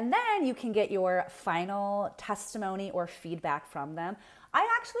 And then you can get your final testimony or feedback from them. I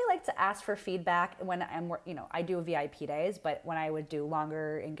actually like to ask for feedback when I do VIP days, but when I would do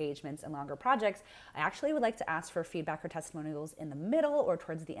longer engagements and longer projects, I actually would like to ask for feedback or testimonials in the middle or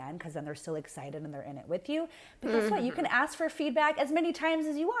towards the end, because then they're still excited and they're in it with you. But guess what? You can ask for feedback as many times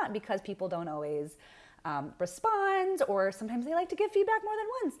as you want, because people don't always respond, or sometimes they like to give feedback more than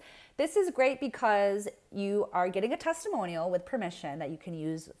once. This is great because you are getting a testimonial with permission that you can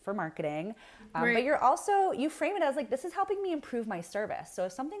use for marketing, but you frame it as like, this is helping me improve my service. So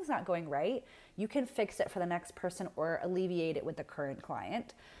if something's not going right, you can fix it for the next person or alleviate it with the current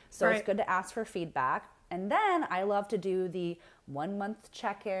client. So it's good to ask for feedback. And then I love to do the 1 month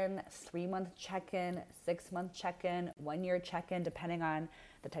check-in, 3 month check-in, 6 month check-in, 1 year check-in, depending on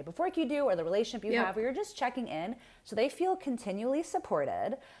the type of work you do or the relationship you have, where you're just checking in so they feel continually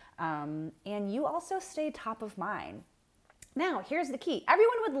supported, and you also stay top of mind. Now, here's the key.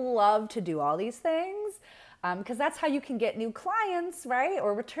 Everyone would love to do all these things because that's how you can get new clients, right?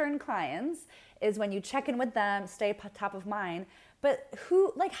 Or return clients, is when you check in with them, stay top of mind. But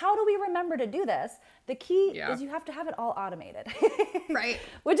how do we remember to do this? The key is you have to have it all automated. Right.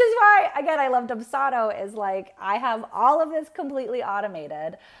 Which is why, again, I love Dubsado is like, I have all of this completely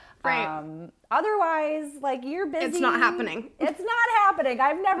automated. Right. Otherwise, like, you're busy. It's not happening. It's not happening.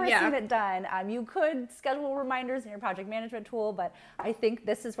 I've never seen it done. You could schedule reminders in your project management tool, but I think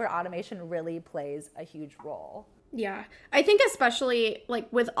this is where automation really plays a huge role. Yeah. I think especially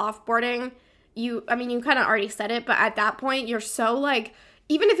like with offboarding, you kind of already said it, but at that point you're so like,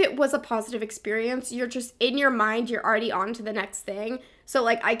 even if it was a positive experience, you're just in your mind, you're already on to the next thing. So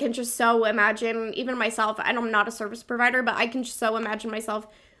like, I can just so imagine, even myself, and I'm not a service provider, but I can just so imagine myself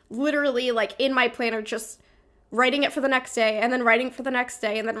literally like in my planner, just writing it for the next day and then writing for the next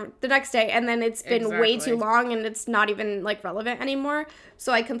day and then the next day. And then it's been way too long and it's not even like relevant anymore.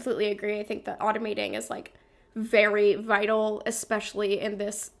 So I completely agree. I think that automating is like very vital, especially in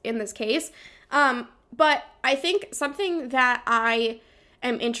this case. But I think something that I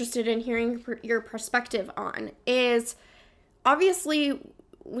am interested in hearing your perspective on is, obviously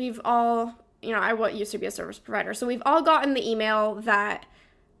we've all, I used to be a service provider, so we've all gotten the email that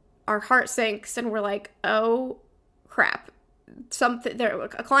our heart sinks and we're like, oh crap,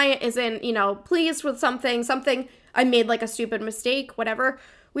 a client isn't, pleased with something, I made like a stupid mistake, whatever.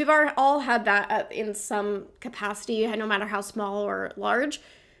 We've all had that in some capacity, no matter how small or large.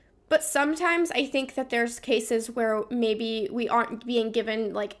 But sometimes I think that there's cases where maybe we aren't being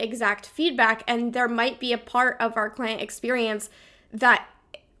given like exact feedback, and there might be a part of our client experience that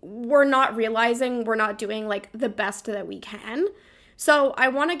we're not realizing we're not doing like the best that we can. So I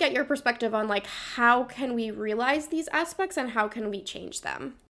want to get your perspective on like, how can we realize these aspects and how can we change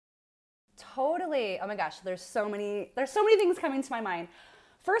them? Totally. Oh my gosh, there's so many things coming to my mind.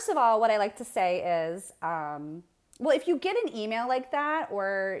 First of all, what I like to say is, well, if you get an email like that,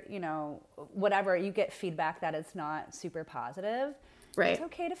 or, whatever, you get feedback that is not super positive, right, it's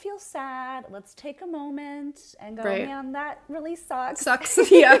okay to feel sad. Let's take a moment and go, right, man, that really sucks. Yeah. Let's be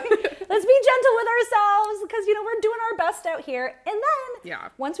gentle with ourselves because, we're doing our best out here. And then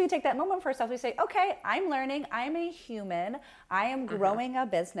once we take that moment for ourselves, we say, okay, I'm learning. I'm a human. I am growing a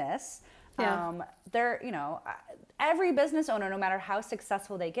business. Yeah. Every business owner, no matter how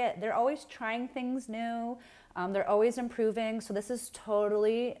successful they get, they're always trying things new. They're always improving. So this is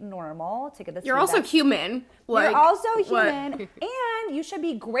totally normal to get this. You're also human. You're also human. And you should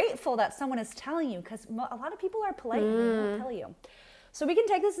be grateful that someone is telling you, because a lot of people are polite and they won't tell you. So we can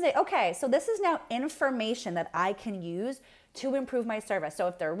take this and say, okay, so this is now information that I can use to improve my service. So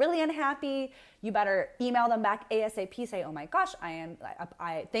if they're really unhappy, you better email them back ASAP. Say, oh my gosh,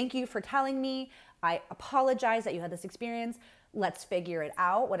 I thank you for telling me. I apologize that you had this experience. Let's figure it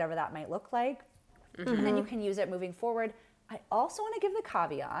out, whatever that might look like. And then you can use it moving forward. I also want to give the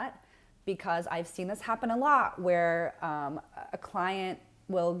caveat, because I've seen this happen a lot, where a client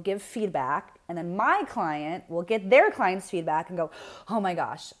will give feedback and then my client will get their client's feedback and go, oh my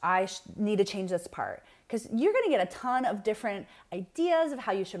gosh, I need to change this part. Because you're going to get a ton of different ideas of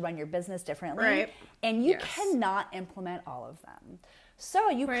how you should run your business differently. Right. And you cannot implement all of them. So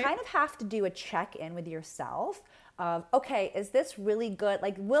you kind of have to do a check-in with yourself of, okay, is this really good?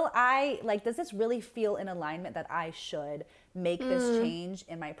 Like, does this really feel in alignment that I should make this change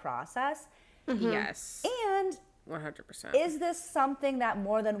in my process? Yes. And 100%. Is this something that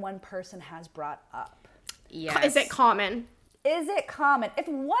more than one person has brought up? Yes. Is it common? Is it common? If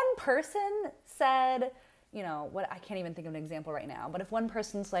one person said, I can't even think of an example right now, but if one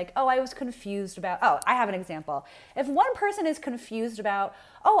person's like, I was confused about, I have an example. If one person is confused about,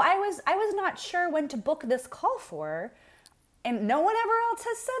 I was not sure when to book this call for, and no one ever else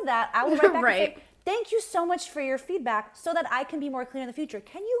has said that, I will write back and say, thank you so much for your feedback so that I can be more clear in the future.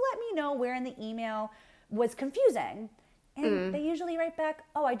 Can you let me know where in the email was confusing? And they usually write back,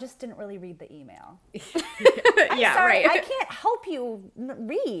 I just didn't really read the email. Sorry, I can't help you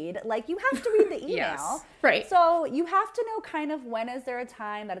read. Like, you have to read the email. Yes. Right. So you have to know kind of when is there a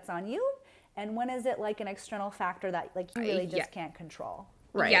time that it's on you, and when is it like an external factor that like you really just can't control.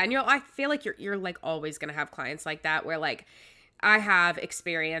 Right. Yeah, and I feel like you're like always gonna have clients like that, where like I have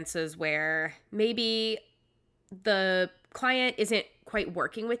experiences where maybe the client isn't quite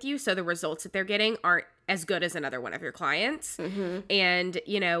working with you, so the results that they're getting aren't as good as another one of your clients. And,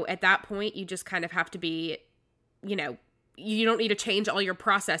 at that point, you just kind of have to be, you don't need to change all your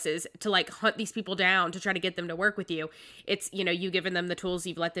processes to like hunt these people down to try to get them to work with you. It's, you've given them the tools,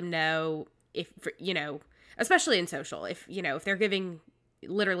 you've let them know if, especially in social, if they're giving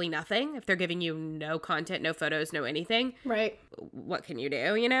literally nothing, if they're giving you no content, no photos, no anything, right, what can you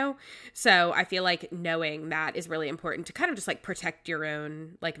do? So I feel like knowing that is really important to kind of just like protect your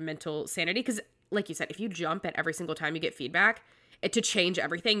own like mental sanity, because like you said, if you jump at every single time you get feedback, to change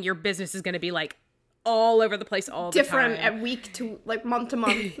everything, your business is going to be like all over the place all the time. Different at week to like month to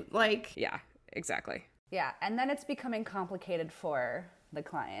month. Like, yeah, exactly. Yeah. And then it's becoming complicated for the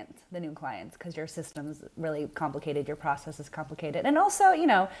client, the new clients, because your system's really complicated, your process is complicated. And also, you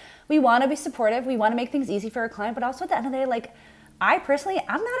know, we want to be supportive, we want to make things easy for our client, but also at the end of the day, like, I personally,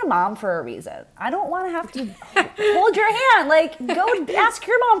 I'm not a mom for a reason. I don't want to have to hold your hand. Like, go ask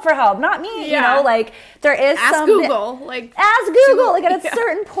your mom for help, not me. You know, like, there is ask Google. Like, ask Google. Like, at a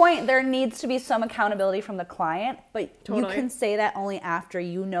certain point, there needs to be some accountability from the client, but you can say that only after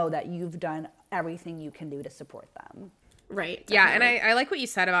you know that you've done everything you can do to support them. Right. Definitely. Yeah, and I like what you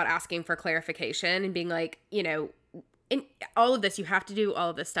said about asking for clarification and being like, you know, in all of this, you have to do all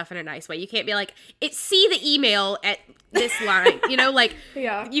of this stuff in a nice way. You can't be like, see the email at this line, you know, like,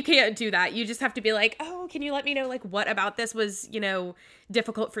 you can't do that. You just have to be like, oh, can you let me know, like, what about this was, you know,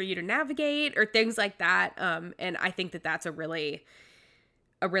 difficult for you to navigate or things like that. And I think that that's a really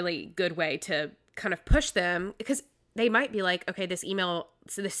good way to kind of push them, because they might be like, okay, this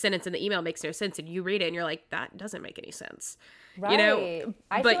sentence in the email makes no sense. And you read it and you're like, that doesn't make any sense. Right. You know,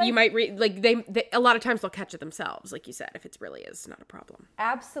 but you might read, like, they a lot of times they'll catch it themselves, like you said, if it really is not a problem.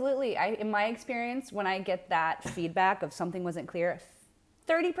 Absolutely. In my experience, when I get that feedback of something wasn't clear,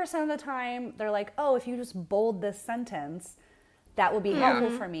 30% of the time they're like, oh, if you just bold this sentence, that will be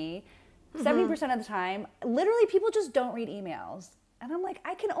helpful for me. 70% of the time, literally people just don't read emails. And I'm like,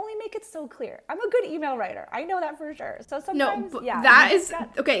 I can only make it so clear. I'm a good email writer. I know that for sure. So sometimes,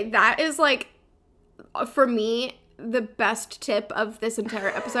 that is like, for me, the best tip of this entire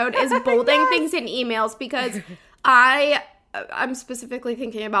episode is bolding things in emails, because I'm specifically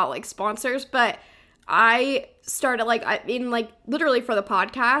thinking about like sponsors, but I started literally for the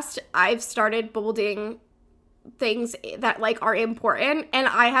podcast, I've started bolding things that like are important, and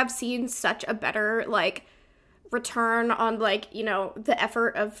I have seen such a better like return on like, you know, the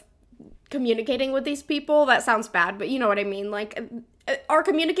effort of communicating with these people. That sounds bad, but you know what I mean. Like, our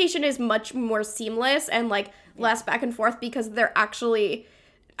communication is much more seamless and like less back and forth, because they're actually,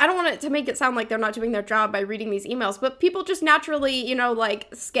 I don't want it to make it sound like they're not doing their job by reading these emails, but people just naturally, you know, like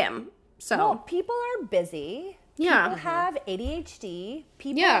skim. So well, people are busy. People have ADHD.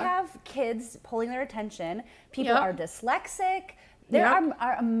 People have kids pulling their attention. People are dyslexic. There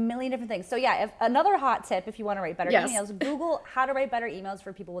are a million different things. So if another hot tip, if you want to write better emails, Google how to write better emails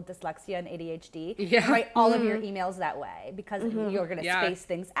for people with dyslexia and ADHD. Yeah. Write all of your emails that way, because you're going to space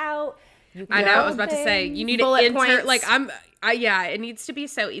things out. I know. I was about to say, you need to enter, like, it needs to be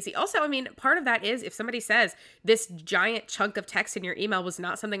so easy. Also, I mean, part of that is if somebody says this giant chunk of text in your email was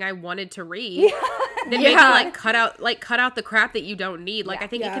not something I wanted to read, then maybe cut out the crap that you don't need. Like, I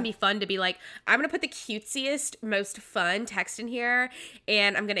think it can be fun to be like, I'm going to put the cutesiest, most fun text in here,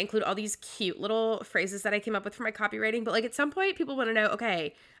 and I'm going to include all these cute little phrases that I came up with for my copywriting. But like, at some point, people want to know,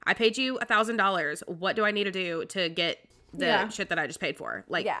 okay, I paid you $1,000. What do I need to do to get the shit that I just paid for?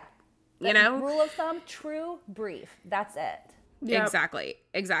 Like, you know, rule of thumb, true, brief. That's it. Yep.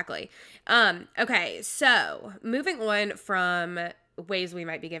 Exactly. Okay, so moving on from ways we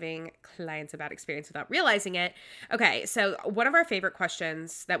might be giving clients a bad experience without realizing it. Okay, so one of our favorite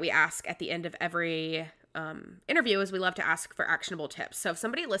questions that we ask at the end of every interview is we love to ask for actionable tips. So if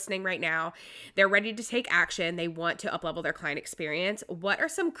somebody listening right now, they're ready to take action, they want to up-level their client experience, what are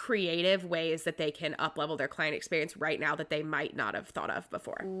some creative ways that they can up-level their client experience right now that they might not have thought of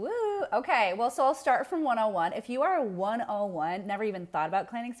before? Woo! Okay, well, so I'll start from 101. If you are a 101, never even thought about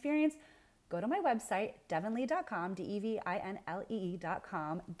client experience, go to my website, devinlee.com,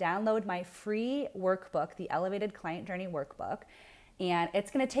 devinlee.com, download my free workbook, the Elevated Client Journey Workbook. And it's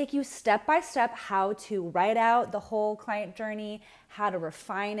going to take you step by step how to write out the whole client journey, how to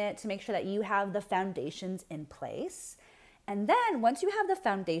refine it to make sure that you have the foundations in place. And then once you have the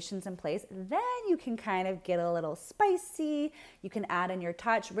foundations in place, then you can kind of get a little spicy. You can add in your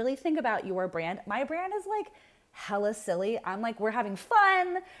touch. Really think about your brand. My brand is like hella silly. I'm like, we're having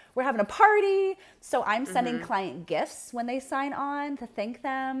fun. We're having a party. So I'm sending client gifts when they sign on to thank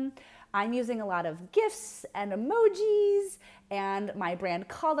them. I'm using a lot of GIFs and emojis and my brand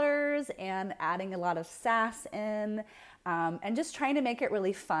colors and adding a lot of sass in and just trying to make it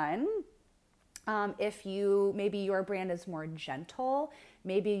really fun. If maybe your brand is more gentle,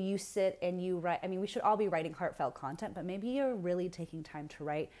 maybe you sit and you write, I mean, we should all be writing heartfelt content, but maybe you're really taking time to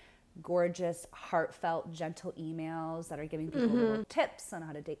write gorgeous, heartfelt, gentle emails that are giving people little tips on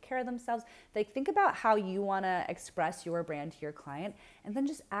how to take care of themselves. Like, think about how you want to express your brand to your client, and then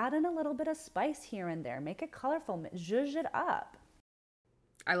just add in a little bit of spice here and there. Make it colorful, zhuzh it up.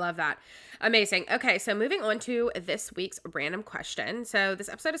 I love that. Amazing. Okay, so moving on to this week's random question. So this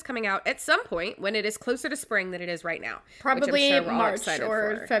episode is coming out at some point when it is closer to spring than it is right now. Probably sure March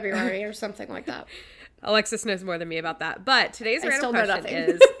or February or something like that. Alexis knows more than me about that. But today's random question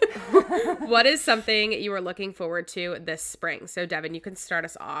is, what is something you are looking forward to this spring? So Devin, you can start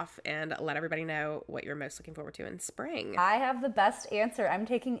us off and let everybody know what you're most looking forward to in spring. I have the best answer. I'm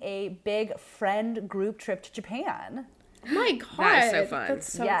taking a big friend group trip to Japan. Oh my God. That is so fun.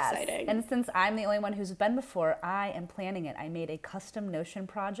 That's so exciting. And since I'm the only one who's been before, I am planning it. I made a custom Notion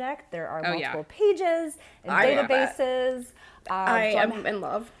project. There are multiple pages and databases. I am in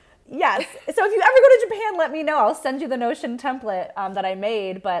love. Yes. So if you ever go to Japan, let me know. I'll send you the Notion template that I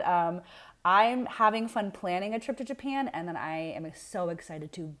made. But I'm having fun planning a trip to Japan, and then I am so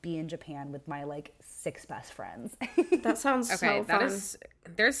excited to be in Japan with my 6 best friends. That sounds so fun.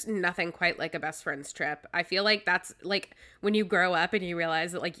 There's nothing quite like a best friends trip. I feel like that's when you grow up and you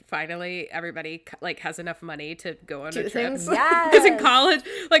realize that finally everybody has enough money to go on a trip. Yes. Because in college,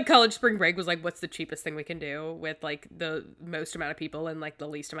 college spring break was what's the cheapest thing we can do with the most amount of people and the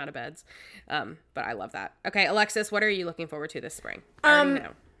least amount of beds. But I love that. Okay, Alexis, what are you looking forward to this spring? I already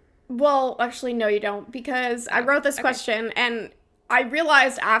know. Well, actually, no, you don't, because I wrote this question, and I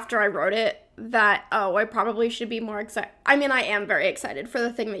realized after I wrote it that, I probably should be more excited. I mean, I am very excited for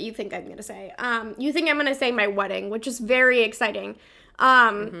the thing that you think I'm going to say. You think I'm going to say my wedding, which is very exciting.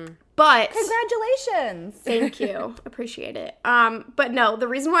 But... Congratulations! Thank you. Appreciate it. But no, the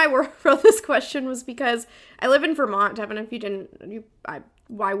reason why I wrote this question was because I live in Vermont, Devin, if you didn't...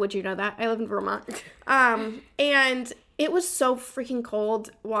 why would you know that? I live in Vermont. And... it was so freaking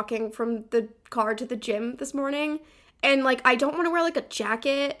cold walking from the car to the gym this morning. And, I don't want to wear, a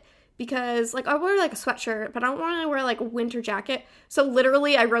jacket because, I wear, a sweatshirt, but I don't want to wear, a winter jacket. So,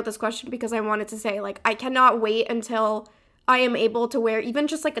 literally, I wrote this question because I wanted to say, I cannot wait until I am able to wear even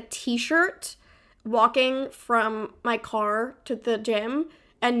just, a t-shirt walking from my car to the gym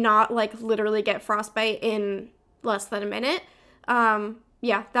and not, literally get frostbite in less than a minute.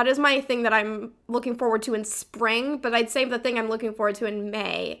 Yeah, that is my thing that I'm looking forward to in spring, but I'd say the thing I'm looking forward to in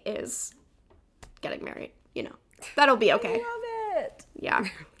May is getting married, That'll be okay. I love it. Yeah.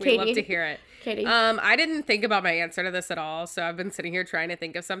 We love to hear it. Katie? I didn't think about my answer to this at all, so I've been sitting here trying to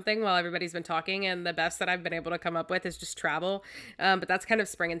think of something while everybody's been talking, and the best that I've been able to come up with is just travel. But that's kind of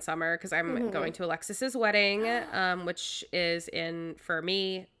spring and summer, because I'm going to Alexis's wedding, which is for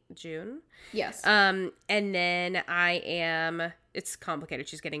me, June. Yes. And then I am... It's complicated.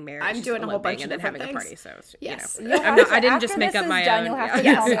 She's getting married. I'm doing a whole bunch of different having things. a party. So yes, I didn't just make up my own. You'll have to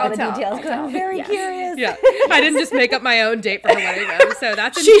tell me all the details because I'm very curious. Yeah, I didn't just make up my own date for her wedding though. So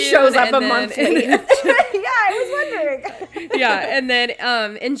that's in she June, shows up a month late. Yeah, I was wondering. Yeah, and then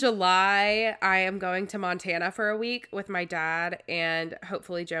in July I am going to Montana for a week with my dad, and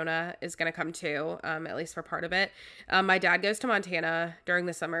hopefully Jonah is going to come too, at least for part of it. My dad goes to Montana during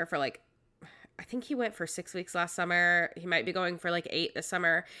the summer for I think he went for 6 weeks last summer. He might be going for 8 this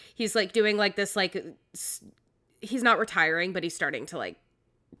summer. He's doing this he's not retiring, but he's starting to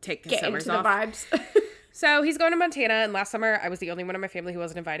take his summers off. Get into the vibes. So he's going to Montana, and last summer I was the only one in my family who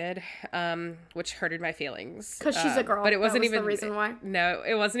wasn't invited, which hurted my feelings. Because she's a girl. But it wasn't even the reason why. No,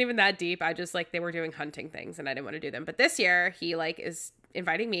 it wasn't even that deep. I just they were doing hunting things, and I didn't want to do them. But this year he is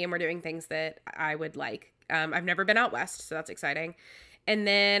inviting me, and we're doing things that I would like. I've never been out west, so that's exciting. And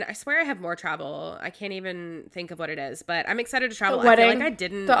then I swear I have more travel. I can't even think of what it is, but I'm excited to travel. The wedding. I feel like I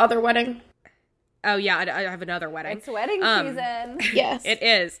didn't. The other wedding. Oh, yeah. I have another wedding. It's wedding season. Yes. It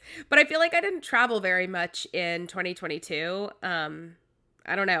is. But I feel like I didn't travel very much in 2022. I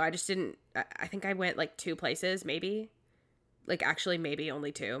don't know. I just didn't. I think I went 2 places, maybe. Actually, maybe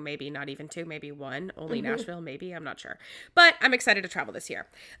only 2, maybe not even 2, maybe 1, only Nashville, maybe, I'm not sure. But I'm excited to travel this year.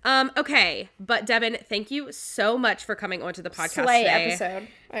 Okay, but Devin, thank you so much for coming onto the podcast Slay today. Episode.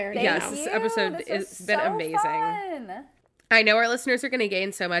 I already Yes, know. this episode has been so amazing. Fun. I know our listeners are going to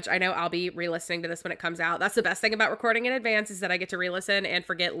gain so much. I know I'll be re-listening to this when it comes out. That's the best thing about recording in advance is that I get to re-listen and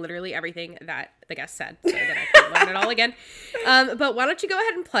forget literally everything that the guest said so that I can learn it all again. But why don't you go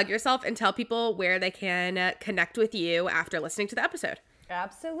ahead and plug yourself and tell people where they can connect with you after listening to the episode.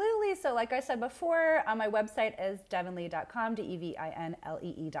 Absolutely. So like I said before, my website is devinlee.com,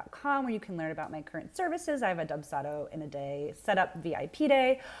 devinlee.com, where you can learn about my current services. I have a Dubsado in a day setup VIP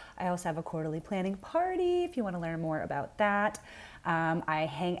day. I also have a quarterly planning party if you want to learn more about that. I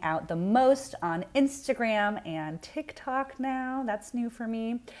hang out the most on Instagram and TikTok now. That's new for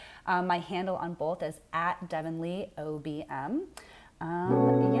me. My handle on both is @DevinLeeOBM.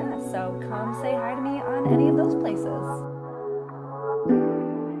 So come say hi to me on any of those places.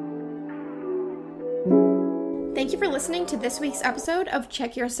 Thank you for listening to this week's episode of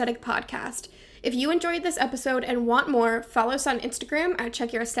Check Your Aesthetic podcast. If you enjoyed this episode and want more, follow us on Instagram at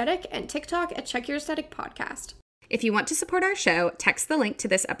Check Your Aesthetic and TikTok at Check Your Aesthetic podcast. If you want to support our show, text the link to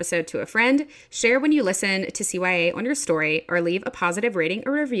this episode to a friend, share when you listen to CYA on your story, or leave a positive rating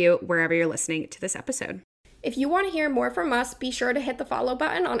or review wherever you're listening to this episode. If you want to hear more from us, be sure to hit the follow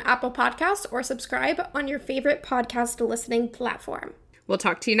button on Apple Podcasts or subscribe on your favorite podcast listening platform. We'll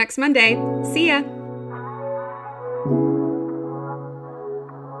talk to you next Monday. See ya!